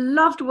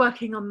loved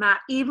working on that,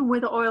 even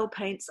with oil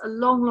paints, a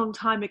long, long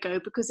time ago,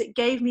 because it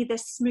gave me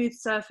this smooth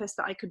surface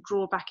that I could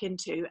draw back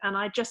into. And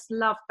I just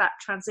loved that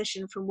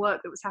transition from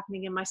work that was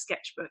happening in my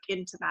sketchbook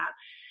into that.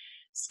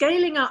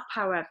 Scaling up,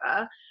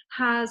 however,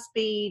 has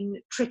been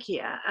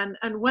trickier.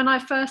 And when I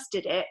first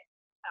did it,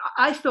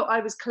 I thought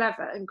I was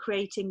clever in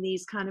creating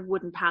these kind of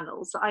wooden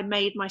panels that I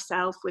made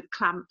myself with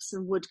clamps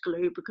and wood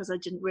glue, because I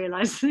didn't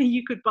realize that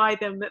you could buy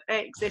them, that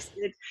they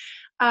existed.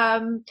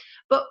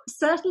 But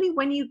certainly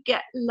when you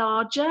get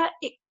larger,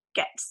 it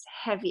gets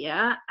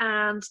heavier,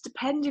 and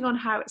depending on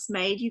how it's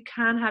made, you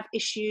can have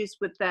issues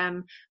with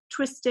them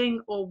twisting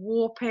or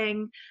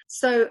warping.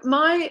 So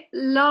my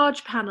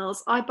large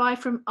panels I buy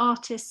from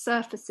Artist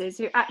Surfaces,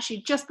 who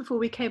actually, just before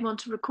we came on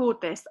to record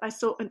this, I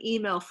saw an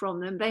email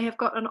from them. They have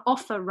got an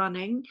offer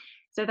running.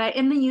 So they're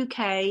in the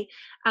UK,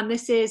 and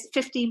this is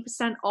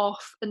 15%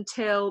 off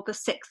until the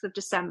 6th of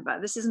December.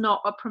 This is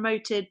not a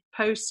promoted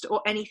post or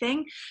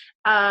anything.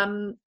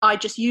 I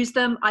just use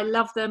them. I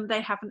love them. They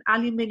have an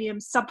aluminium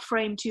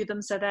subframe to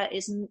them, so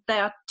they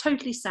are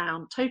totally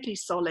sound, totally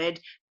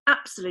solid,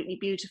 absolutely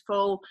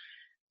beautiful,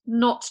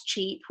 not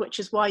cheap, which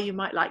is why you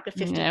might like the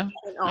 15%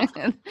 off.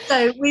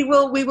 So we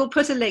will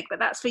put a link, but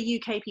that's for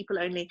UK people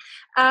only.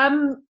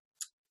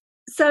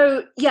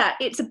 So yeah,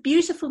 it's a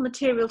beautiful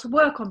material to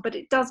work on, but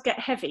it does get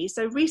heavy.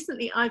 So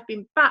recently I've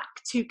been back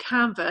to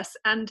canvas,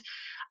 and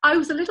I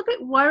was a little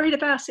bit worried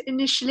about it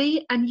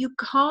initially, and you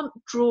can't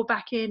draw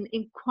back in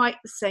quite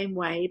the same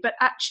way, but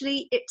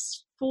actually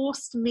it's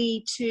forced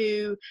me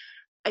to,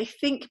 I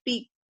think,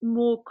 be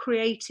more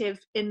creative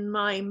in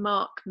my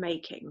mark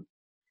making.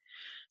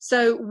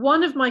 So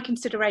one of my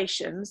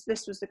considerations,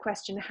 this was the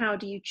question, how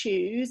do you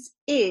choose,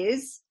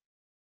 is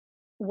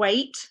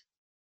weight,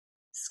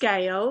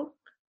 scale.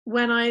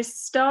 When I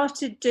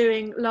started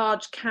doing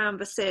large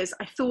canvases,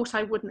 I thought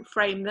I wouldn't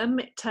frame them.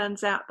 It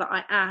turns out that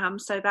I am,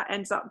 so that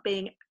ends up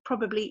being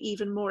probably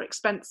even more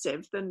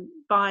expensive than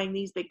buying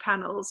these big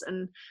panels.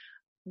 And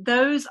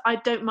those I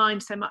don't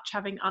mind so much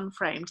having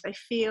unframed. They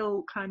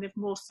feel kind of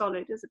more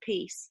solid as a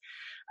piece.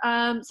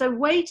 So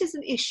weight is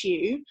an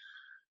issue.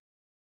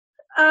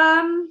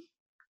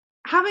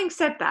 Having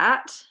said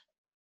that,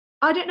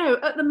 I don't know,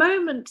 at the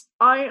moment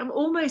I am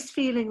almost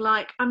feeling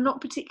like I'm not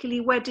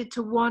particularly wedded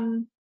to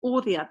one or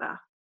the other.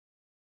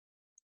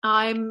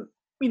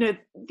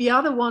 The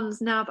other ones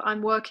now that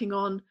I'm working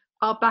on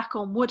are back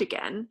on wood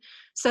again,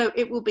 so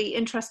it will be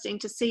interesting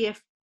to see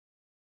if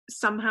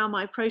somehow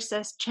my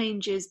process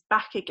changes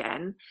back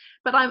again.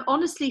 But I'm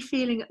honestly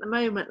feeling at the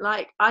moment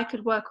like I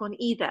could work on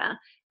either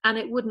and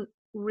it wouldn't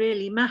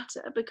really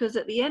matter, because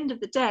at the end of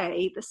the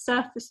day, the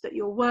surface that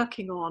you're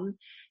working on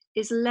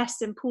is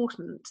less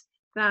important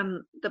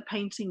than the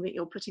painting that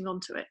you're putting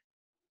onto it.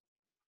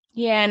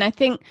 Yeah, and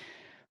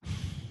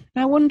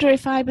I wonder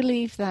if I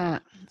believe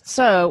that.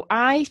 So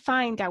I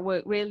find I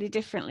work really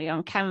differently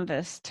on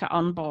canvas to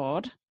on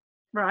board.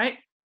 Right.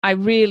 I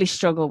really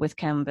struggle with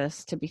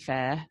canvas, to be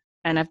fair.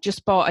 And I've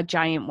just bought a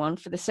giant one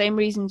for the same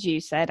reasons you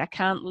said. I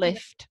can't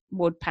lift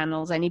wood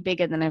panels any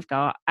bigger than I've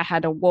got. I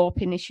had a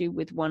warping issue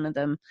with one of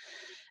them,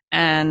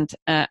 and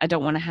I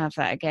don't want to have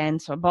that again.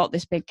 So I bought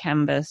this big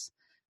canvas.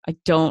 I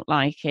don't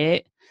like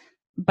it,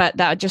 but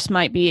that just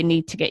might be a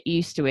need to get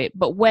used to it.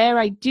 But where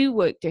I do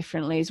work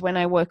differently is when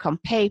I work on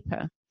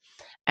paper.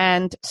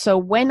 And so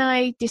when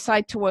I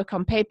decide to work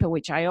on paper,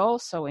 which I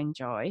also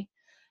enjoy,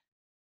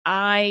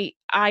 I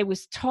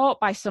was taught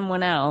by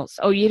someone else,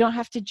 you don't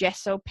have to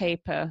gesso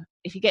paper.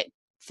 If you get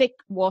thick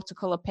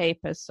watercolor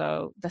paper,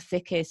 so the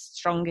thickest,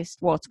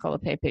 strongest watercolor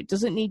paper, it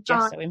doesn't need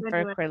gesso in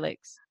for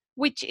acrylics,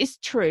 which is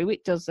true,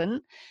 it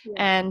doesn't. Yeah.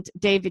 And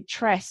David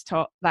Tress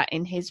taught that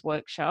in his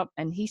workshop,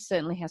 and he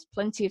certainly has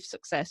plenty of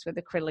success with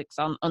acrylics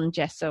on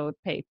ungessoed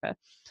paper.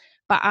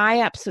 But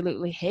I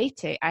absolutely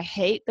hate it. I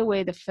hate the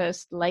way the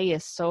first layer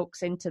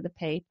soaks into the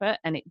paper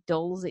and it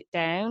dulls it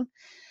down.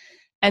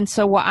 And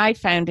so what I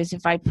found is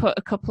if I put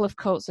a couple of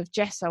coats of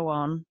gesso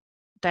on,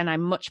 then I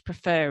much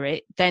prefer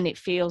it. Then it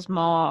feels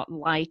more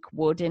like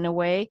wood in a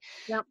way.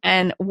 Yep.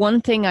 And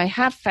one thing I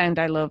have found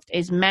I loved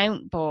is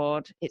mount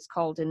board, it's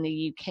called in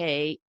the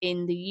UK.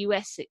 In the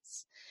US,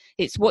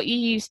 it's what you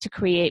use to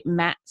create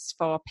mats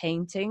for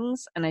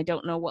paintings. And I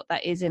don't know what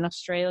that is in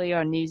Australia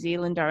or New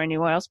Zealand or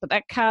anywhere else, but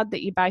that card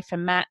that you buy for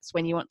mats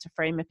when you want to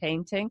frame a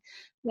painting,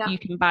 you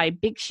can buy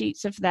big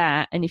sheets of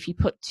that. And if you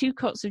put 2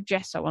 coats of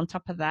gesso on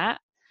top of that,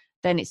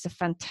 then it's a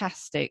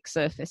fantastic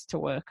surface to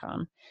work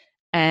on.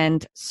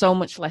 And so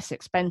much less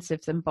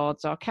expensive than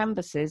boards or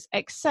canvases,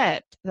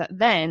 except that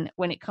then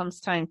when it comes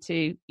time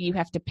to, you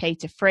have to pay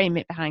to frame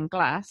it behind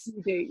glass.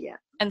 You do, yeah.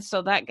 And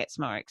so that gets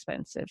more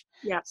expensive.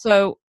 Yeah.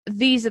 So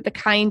these are the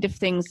kind of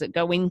things that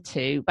go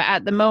into, but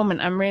at the moment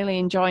I'm really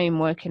enjoying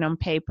working on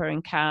paper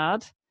and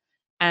card.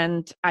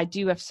 And I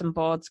do have some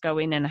boards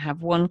going and I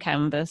have one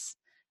canvas.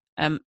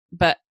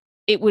 But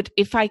it would,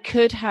 if I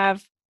could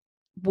have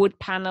wood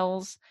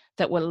panels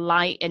that were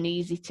light and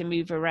easy to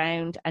move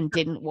around and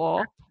didn't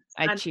warp,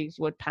 I'd choose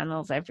wood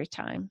panels every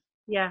time.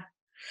 Yeah.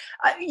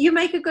 You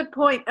make a good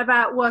point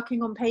about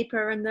working on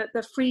paper and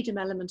the freedom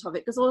element of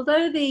it, because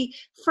although the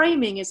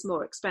framing is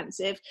more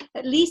expensive,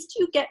 at least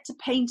you get to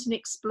paint and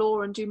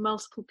explore and do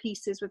multiple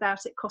pieces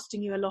without it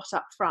costing you a lot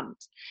up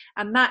front.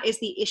 And that is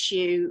the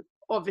issue,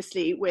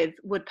 obviously, with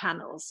wood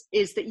panels,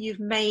 is that you've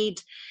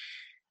made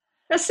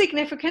a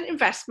significant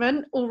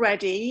investment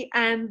already,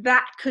 and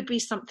that could be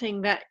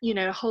something that, you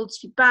know,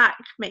 holds you back,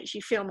 makes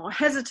you feel more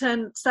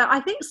hesitant. So I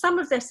think some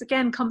of this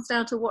again comes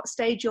down to what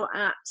stage you're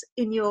at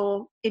in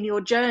your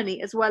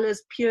journey, as well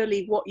as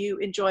purely what you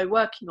enjoy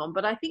working on.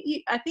 But I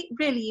think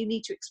really you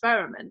need to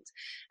experiment.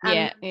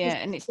 And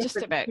it's just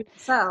about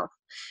yourself.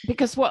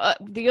 Because what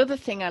the other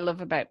thing I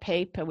love about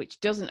paper, which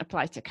doesn't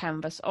apply to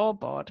canvas or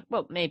board,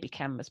 well, maybe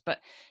canvas, but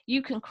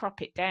you can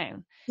crop it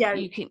down. Yeah,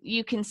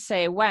 you can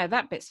say, wow,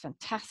 that bit's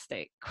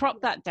fantastic, crop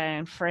that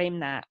down,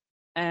 frame that,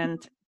 and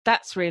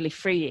that's really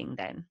freeing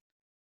then.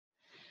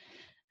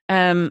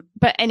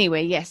 But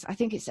anyway, yes, I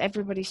think it's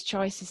everybody's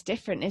choice is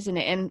different, isn't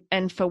it?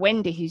 And for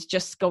Wendy, who's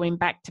just going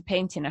back to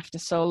painting after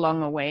so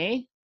long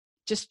away,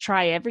 just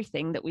try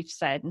everything that we've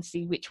said and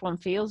see which one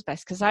feels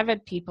best. Because I've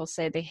had people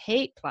say they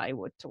hate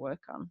plywood to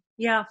work on.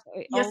 Yeah,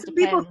 so yes,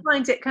 people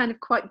find it kind of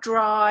quite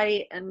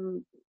dry,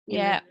 and you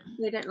know,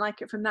 they don't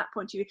like it from that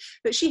point of view.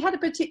 But she had a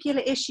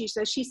particular issue,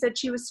 so she said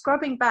she was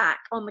scrubbing back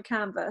on the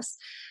canvas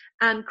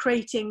and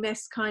creating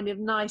this kind of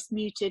nice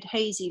muted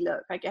hazy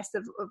look, I guess,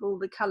 of all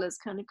the colours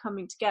kind of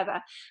coming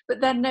together, but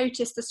then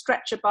noticed the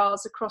stretcher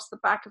bars across the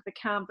back of the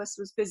canvas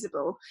was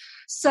visible.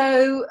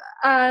 So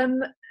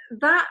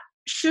that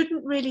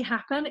shouldn't really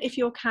happen if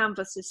your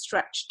canvas is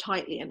stretched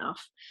tightly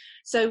enough.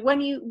 So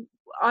when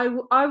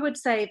I would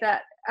say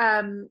that,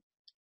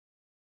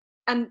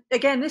 and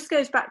again, this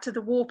goes back to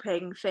the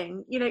warping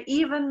thing, you know,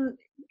 even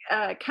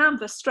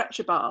canvas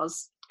stretcher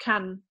bars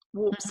can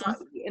warp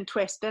slightly and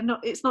twist.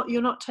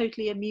 You're not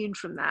totally immune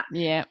from that.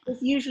 Yeah.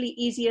 It's usually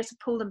easier to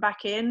pull them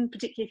back in,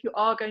 particularly if you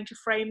are going to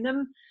frame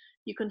them.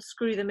 You can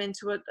screw them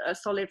into a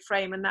solid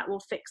frame and that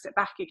will fix it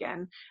back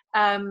again.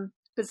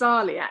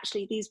 Bizarrely,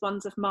 actually, these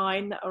ones of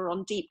mine that are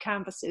on deep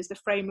canvases, the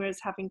framer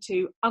is having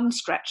to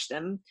unstretch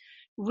them,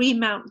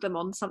 remount them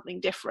on something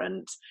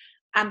different,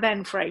 and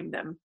then frame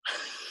them.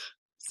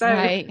 So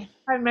I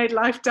made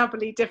life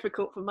doubly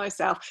difficult for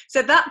myself.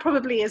 So that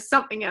probably is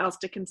something else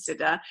to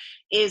consider,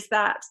 is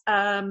that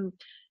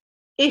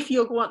if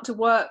you want to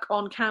work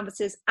on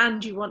canvases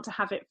and you want to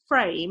have it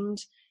framed,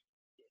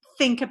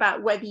 think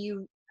about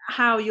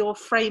how your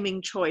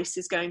framing choice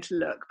is going to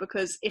look.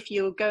 Because if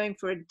you're going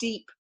for a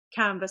deep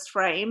canvas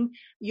frame,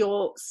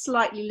 you're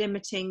slightly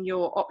limiting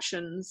your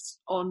options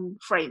on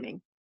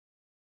framing.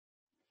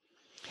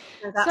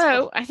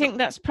 So I think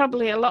that's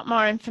probably a lot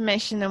more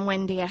information than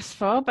Wendy asked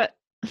for, but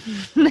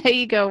there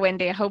you go,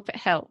 Wendy. I hope it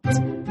helped.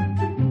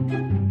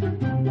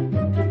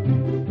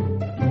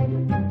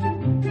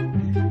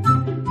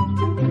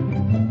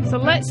 So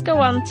let's go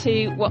on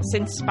to what's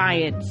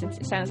inspired, since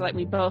it sounds like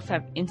we both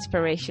have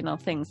inspirational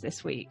things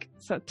this week.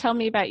 So tell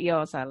me about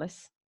yours,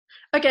 Alice.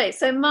 Okay,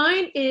 so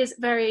mine is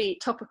very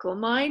topical.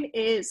 Mine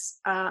is,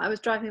 I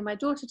was driving my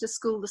daughter to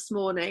school this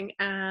morning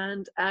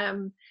and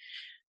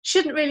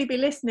shouldn't really be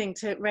listening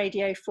to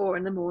Radio 4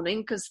 in the morning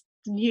because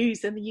the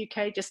news in the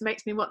UK just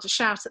makes me want to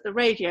shout at the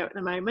radio at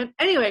the moment.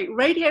 Anyway,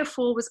 Radio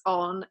 4 was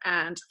on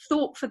and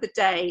Thought for the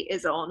Day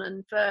is on.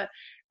 And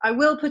I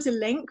will put a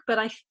link, but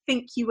I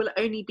think you will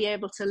only be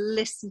able to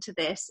listen to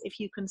this if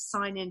you can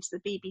sign into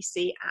the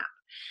BBC app.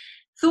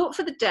 Thought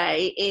for the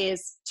Day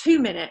is 2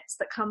 minutes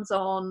that comes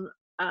on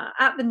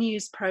at the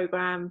news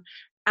programme,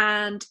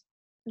 and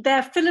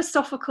they're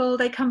philosophical.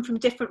 They come from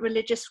different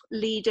religious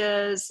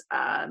leaders.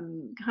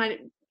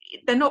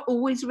 They're not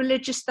always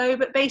religious though,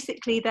 but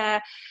basically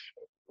they're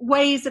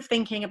ways of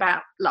thinking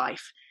about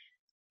life.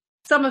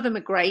 Some of them are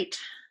great.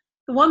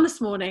 The one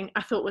this morning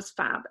I thought was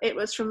fab. It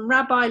was from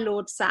Rabbi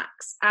Lord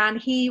Sachs, and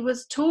he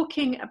was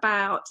talking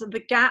about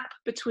the gap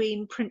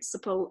between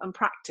principle and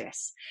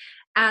practice.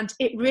 And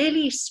it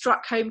really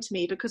struck home to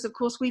me because, of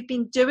course, we've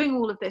been doing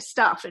all of this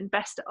stuff in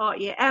Best Art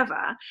Year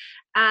Ever.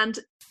 And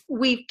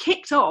we've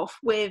kicked off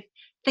with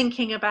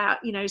thinking about,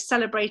 you know,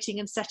 celebrating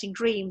and setting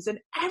dreams. And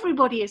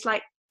everybody is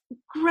like,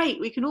 great,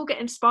 we can all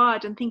get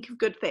inspired and think of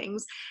good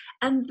things.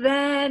 And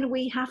then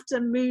we have to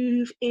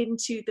move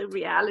into the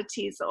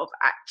realities of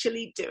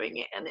actually doing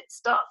it. And it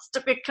starts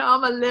to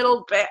become a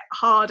little bit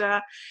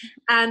harder.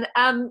 And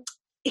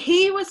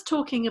he was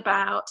talking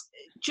about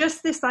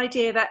just this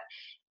idea that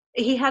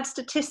he had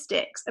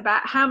statistics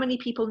about how many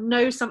people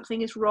know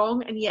something is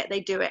wrong and yet they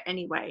do it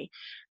anyway.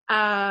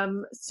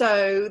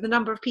 So the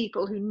number of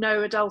people who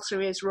know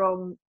adultery is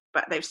wrong,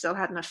 but they've still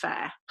had an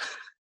affair.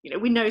 You know,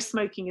 we know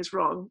smoking is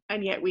wrong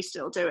and yet we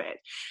still do it.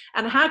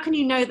 And how can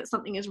you know that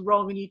something is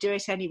wrong and you do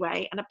it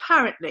anyway? And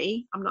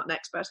apparently, I'm not an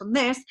expert on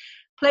this,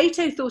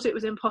 Plato thought it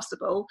was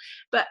impossible,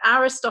 but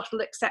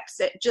Aristotle accepts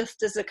it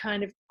just as a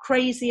kind of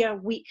crazier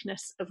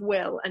weakness of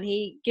will. And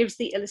he gives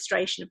the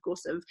illustration, of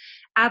course, of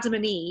Adam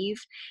and Eve.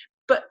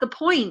 But the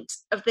point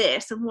of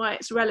this and why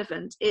it's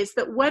relevant is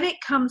that when it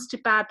comes to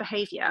bad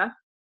behavior,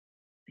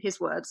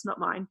 his words, not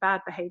mine, bad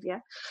behavior,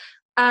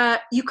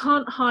 you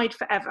can't hide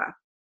forever.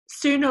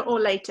 sooner or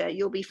later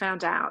you'll be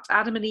found out.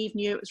 Adam and Eve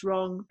knew it was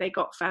wrong, they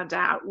got found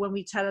out. When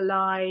we tell a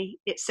lie,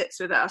 it sits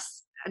with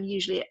us, and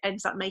usually it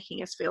ends up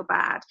making us feel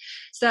bad.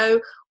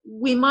 So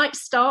we might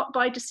start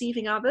by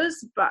deceiving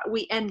others, but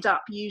we end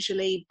up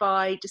usually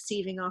by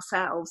deceiving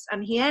ourselves.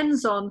 And he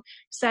ends on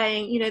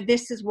saying, you know,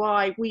 this is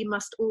why we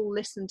must all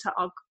listen to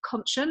our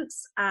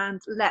conscience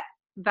and let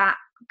that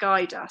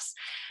guide us.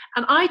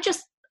 And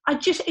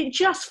it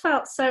just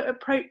felt so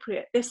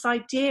appropriate, this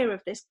idea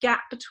of this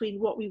gap between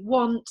what we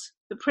want,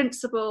 the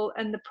principle,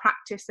 and the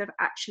practice of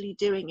actually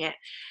doing it.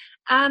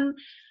 And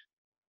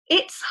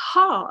it's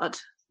hard,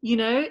 you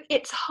know,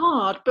 it's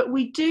hard, but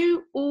we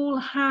do all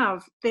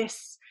have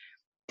this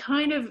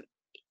kind of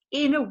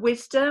inner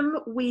wisdom.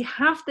 We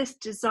have this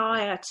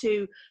desire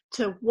to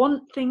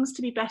want things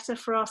to be better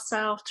for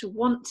ourselves, to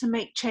want to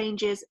make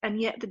changes, and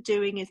yet the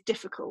doing is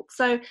difficult.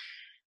 So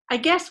I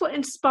guess what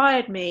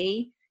inspired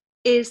me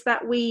is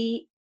that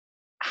we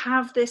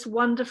have this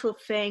wonderful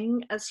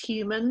thing as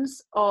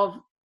humans of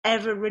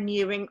ever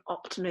renewing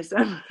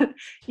optimism.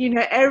 You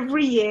know,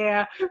 every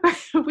year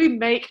we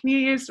make New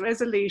Year's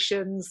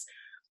resolutions.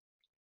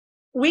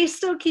 We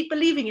still keep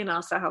believing in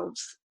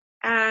ourselves.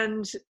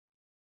 And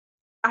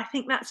I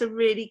think that's a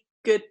really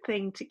good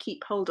thing to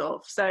keep hold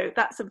of. So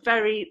that's a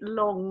very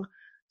long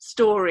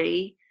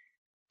story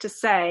to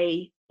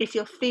say, if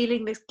you're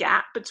feeling this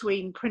gap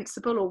between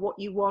principle or what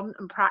you want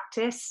and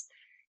practice,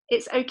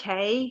 it's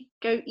okay,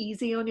 go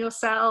easy on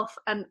yourself,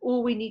 and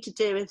all we need to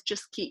do is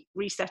just keep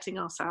resetting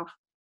ourselves.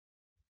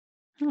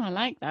 Oh, I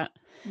like that.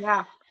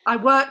 Yeah, I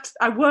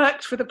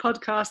worked for the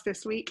podcast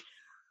this week.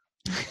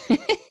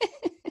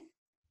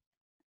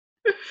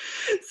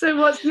 So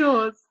what's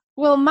yours?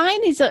 Well,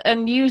 mine is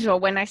unusual.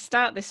 When I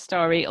start this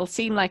story, it'll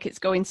seem like it's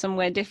going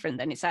somewhere different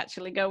than it's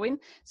actually going.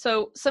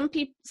 So some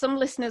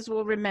listeners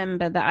will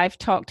remember that I've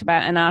talked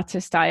about an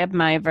artist I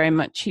admire very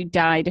much who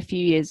died a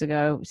few years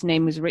ago. His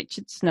name was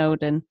Richard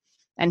Snowdon,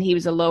 and he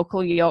was a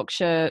local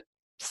Yorkshire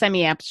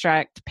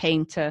semi-abstract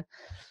painter.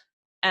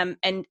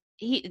 And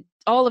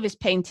all of his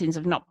paintings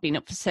have not been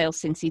up for sale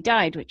since he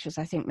died, which was,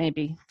 I think,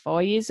 maybe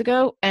 4 years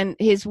ago. And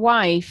his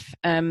wife,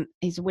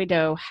 his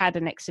widow, had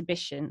an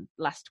exhibition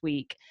last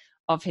week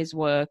of his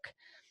work,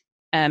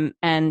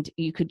 and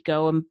you could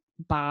go and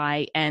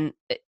buy. And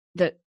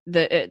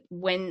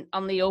when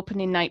on the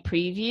opening night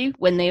preview,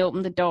 when they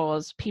opened the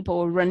doors, people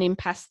were running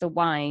past the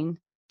wine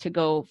to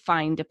go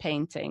find a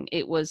painting.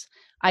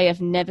 I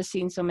have never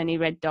seen so many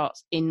red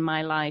dots in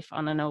my life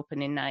on an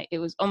opening night. It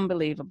was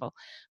unbelievable.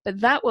 But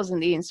that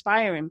wasn't the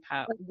inspiring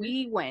part.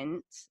 We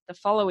went the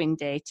following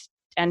day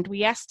and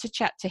we asked to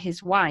chat to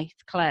his wife,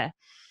 Claire.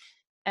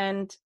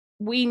 And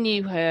we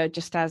knew her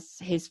just as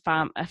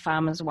a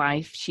farmer's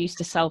wife. She used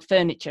to sell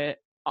furniture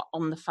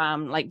on the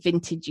farm, like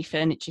vintagey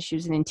furniture. She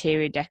was an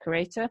interior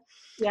decorator.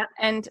 Yeah.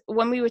 And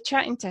when we were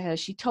chatting to her,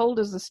 she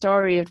told us the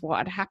story of what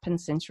had happened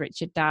since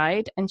Richard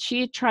died. And she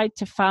had tried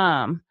to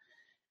farm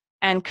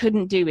and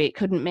couldn't do it,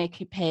 couldn't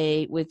make it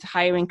pay with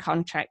hiring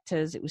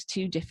contractors. It was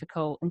too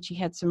difficult. And she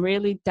had some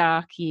really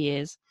dark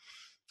years.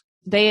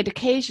 They had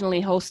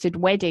occasionally hosted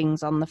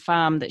weddings on the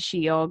farm that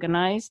she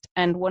organized.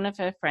 And one of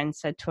her friends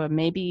said to her,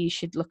 maybe you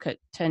should look at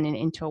turning it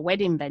into a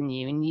wedding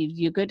venue, and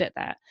you're good at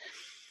that.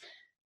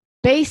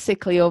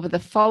 Basically, over the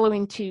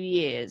following 2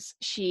 years,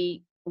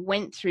 she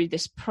went through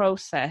this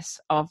process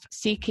of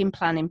seeking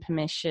planning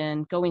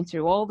permission, going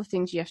through all the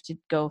things you have to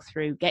go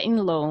through, getting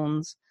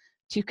loans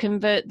to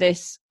convert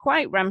this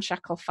quite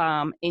ramshackle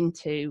farm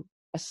into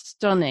a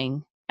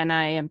stunning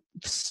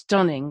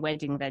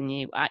wedding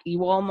venue.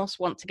 You almost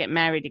want to get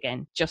married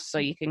again just so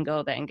you can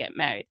go there and get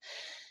married.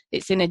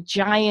 It's in a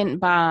giant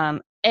barn.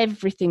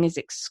 Everything is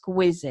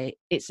exquisite.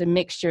 It's a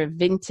mixture of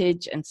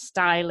vintage and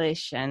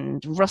stylish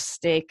and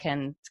rustic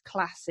and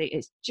classic.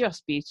 It's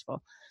just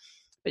beautiful.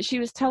 But she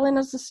was telling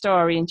us the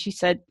story, and she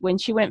said when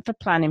she went for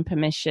planning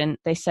permission,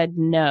 they said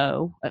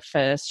no at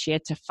first. She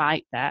had to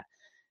fight that.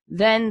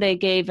 Then they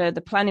gave her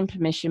the planning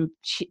permission,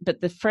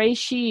 but the phrase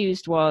she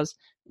used was,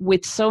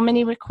 with so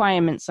many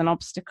requirements and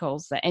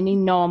obstacles that any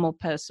normal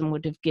person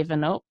would have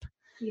given up.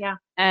 Yeah.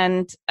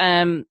 And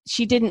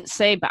she didn't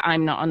say, but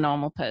I'm not a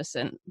normal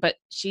person, but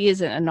she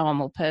isn't a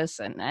normal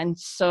person. And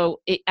so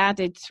it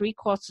added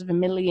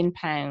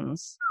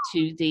 £750,000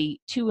 to the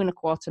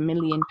 £2.25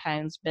 million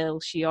bill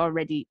she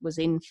already was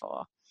in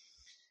for.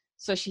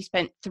 So she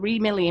spent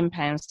 £3 million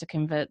to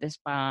convert this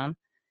barn.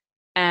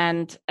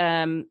 And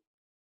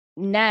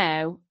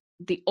now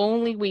the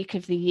only week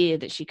of the year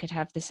that she could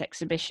have this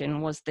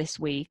exhibition was this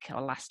week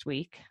or last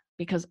week,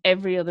 because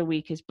every other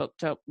week is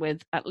booked up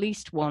with at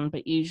least one,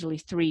 but usually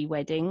 3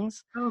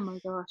 weddings. Oh my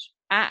gosh.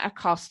 At a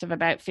cost of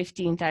about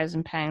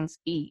 £15,000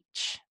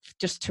 each,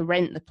 just to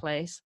rent the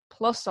place,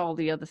 plus all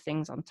the other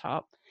things on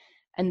top.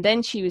 And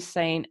then she was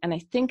saying, and I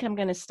think I'm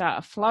going to start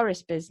a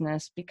florist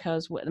business,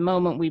 because at the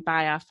moment we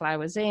buy our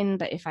flowers in,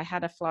 but if I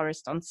had a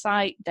florist on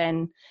site,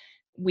 then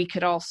we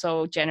could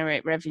also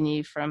generate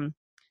revenue from.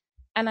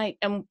 And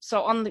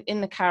so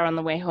in the car on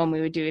the way home,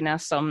 we were doing our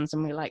sums,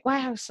 and we were like,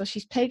 wow, so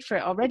she's paid for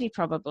it already,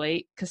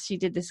 probably, because she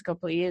did this a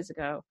couple of years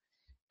ago.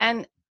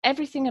 And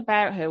everything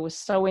about her was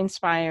so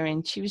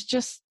inspiring. She was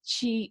just,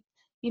 she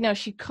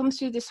comes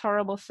through this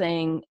horrible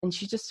thing, and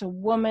she's just a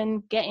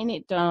woman getting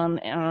it done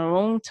on her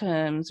own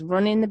terms,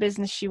 running the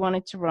business she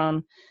wanted to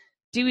run,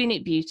 doing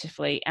it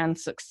beautifully and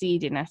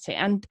succeeding at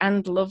it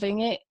and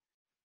loving it.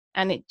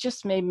 And it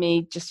just made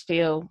me just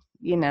feel,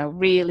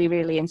 really,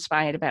 really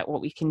inspired about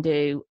what we can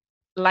do.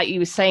 Like you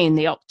were saying,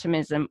 the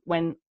optimism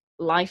when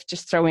life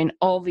just throwing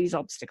all these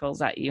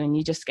obstacles at you and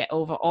you just get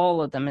over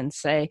all of them and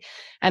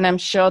I'm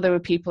sure there were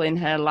people in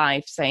her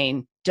life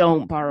saying,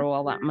 don't borrow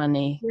all that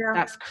money. Yeah.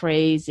 That's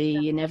crazy. Yeah.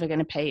 You're never going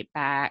to pay it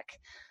back.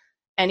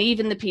 And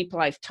even the people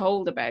I've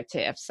told about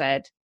it have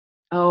said,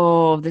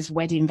 oh, there's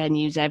wedding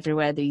venues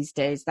everywhere these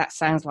days. That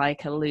sounds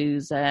like a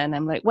loser. And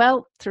I'm like,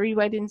 well, 3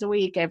 weddings a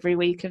week, every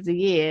week of the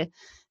year.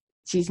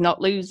 She's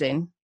not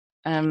losing.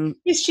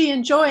 Is she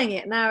enjoying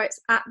it now? It's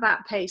at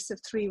that pace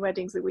of 3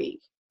 weddings a week.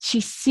 She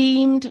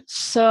seemed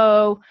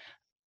so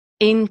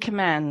in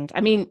command.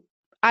 I mean,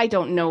 I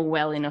don't know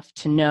well enough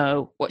to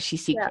know what she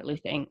secretly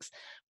thinks,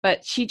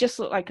 but she just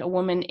looked like a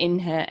woman in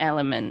her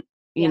element.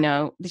 You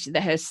know,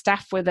 her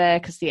staff were there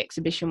because the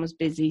exhibition was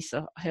busy,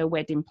 so her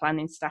wedding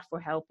planning staff were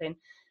helping.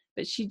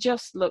 But she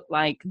just looked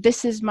like,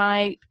 this is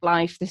my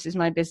life, this is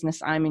my business,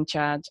 I'm in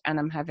charge, and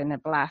I'm having a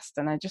blast.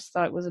 And I just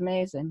thought it was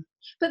amazing.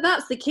 But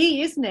that's the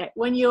key, isn't it?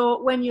 When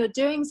you're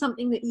doing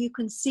something that you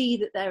can see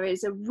that there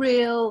is a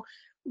real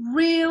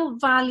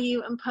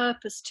value and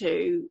purpose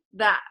to,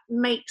 that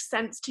makes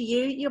sense to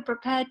you, you're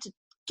prepared to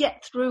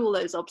get through all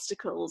those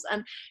obstacles.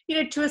 And,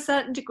 to a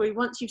certain degree,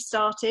 once you've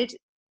started,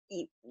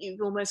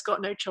 you've almost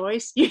got no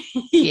choice.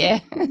 Yeah.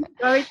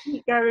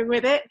 Keep going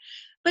with it.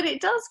 But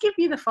it does give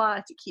you the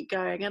fire to keep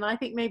going. And I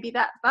think maybe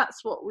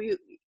that's what we've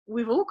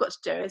all got to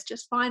do, is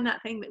just find that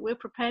thing that we're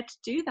prepared to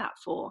do that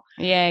for.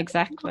 Yeah,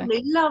 exactly.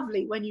 It's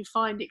lovely when you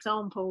find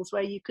examples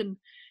where you can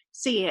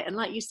see it. And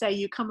like you say,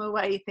 you come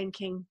away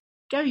thinking,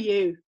 go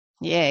you.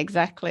 Yeah,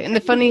 exactly. And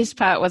the funniest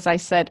part was I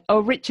said,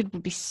 oh, Richard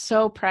would be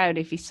so proud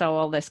if he saw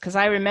all this. Because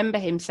I remember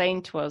him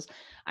saying to us,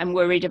 I'm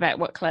worried about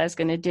what Claire's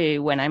going to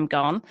do when I'm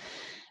gone.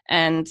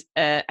 And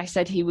I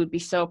said he would be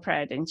so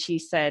proud. And she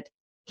said,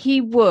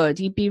 he'd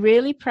be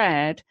really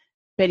proud,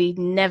 but he'd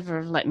never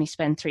have let me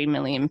spend £3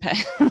 million.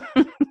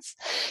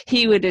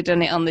 He would have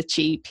done it on the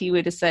cheap. He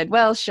would have said,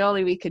 well,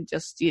 surely we could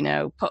just,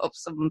 put up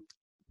some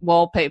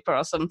wallpaper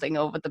or something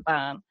over the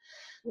barn.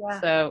 Yeah.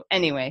 So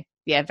anyway,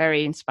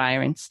 very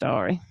inspiring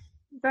story.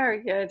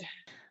 Very good.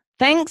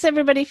 Thanks,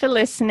 everybody, for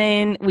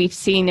listening. We've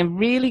seen a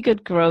really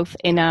good growth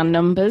in our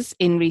numbers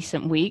in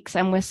recent weeks,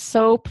 and we're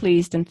so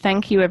pleased. And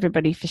thank you,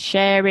 everybody, for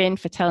sharing,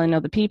 for telling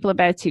other people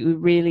about it. We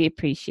really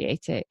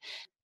appreciate it.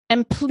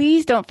 And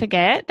please don't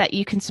forget that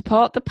you can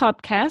support the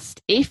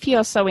podcast, if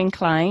you're so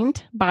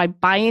inclined, by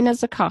buying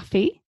us a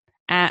coffee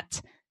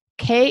at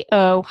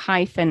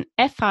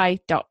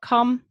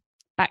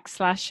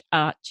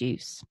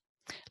ko-fi.com/artjuice.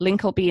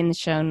 Link will be in the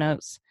show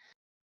notes.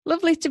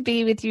 Lovely to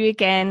be with you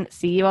again.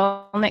 See you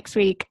all next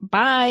week.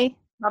 Bye.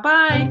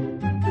 Bye-bye.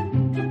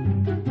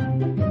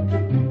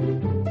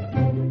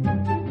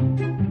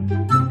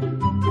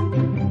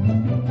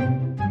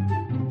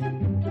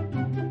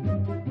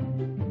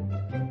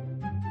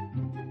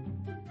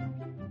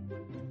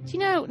 Do you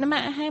know, no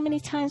matter how many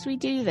times we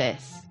do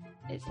this,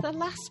 it's the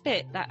last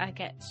bit that I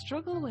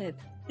struggle with.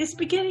 It's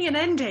beginning and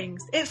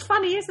endings. It's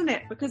funny, isn't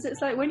it? Because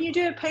it's like when you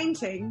do a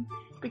painting,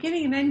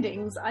 beginning and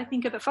endings, I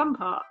think, are the fun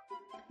part.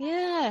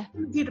 Yeah.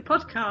 We do the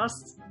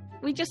podcast.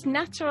 We just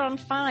natter on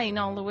fine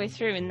all the way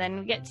through, and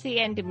then we get to the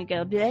end and we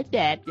go, blah,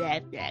 blah,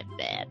 blah, blah,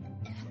 blah.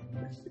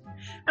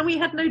 And we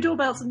had no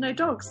doorbells and no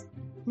dogs.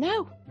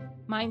 No.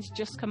 Mine's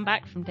just come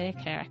back from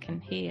daycare, I can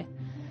hear.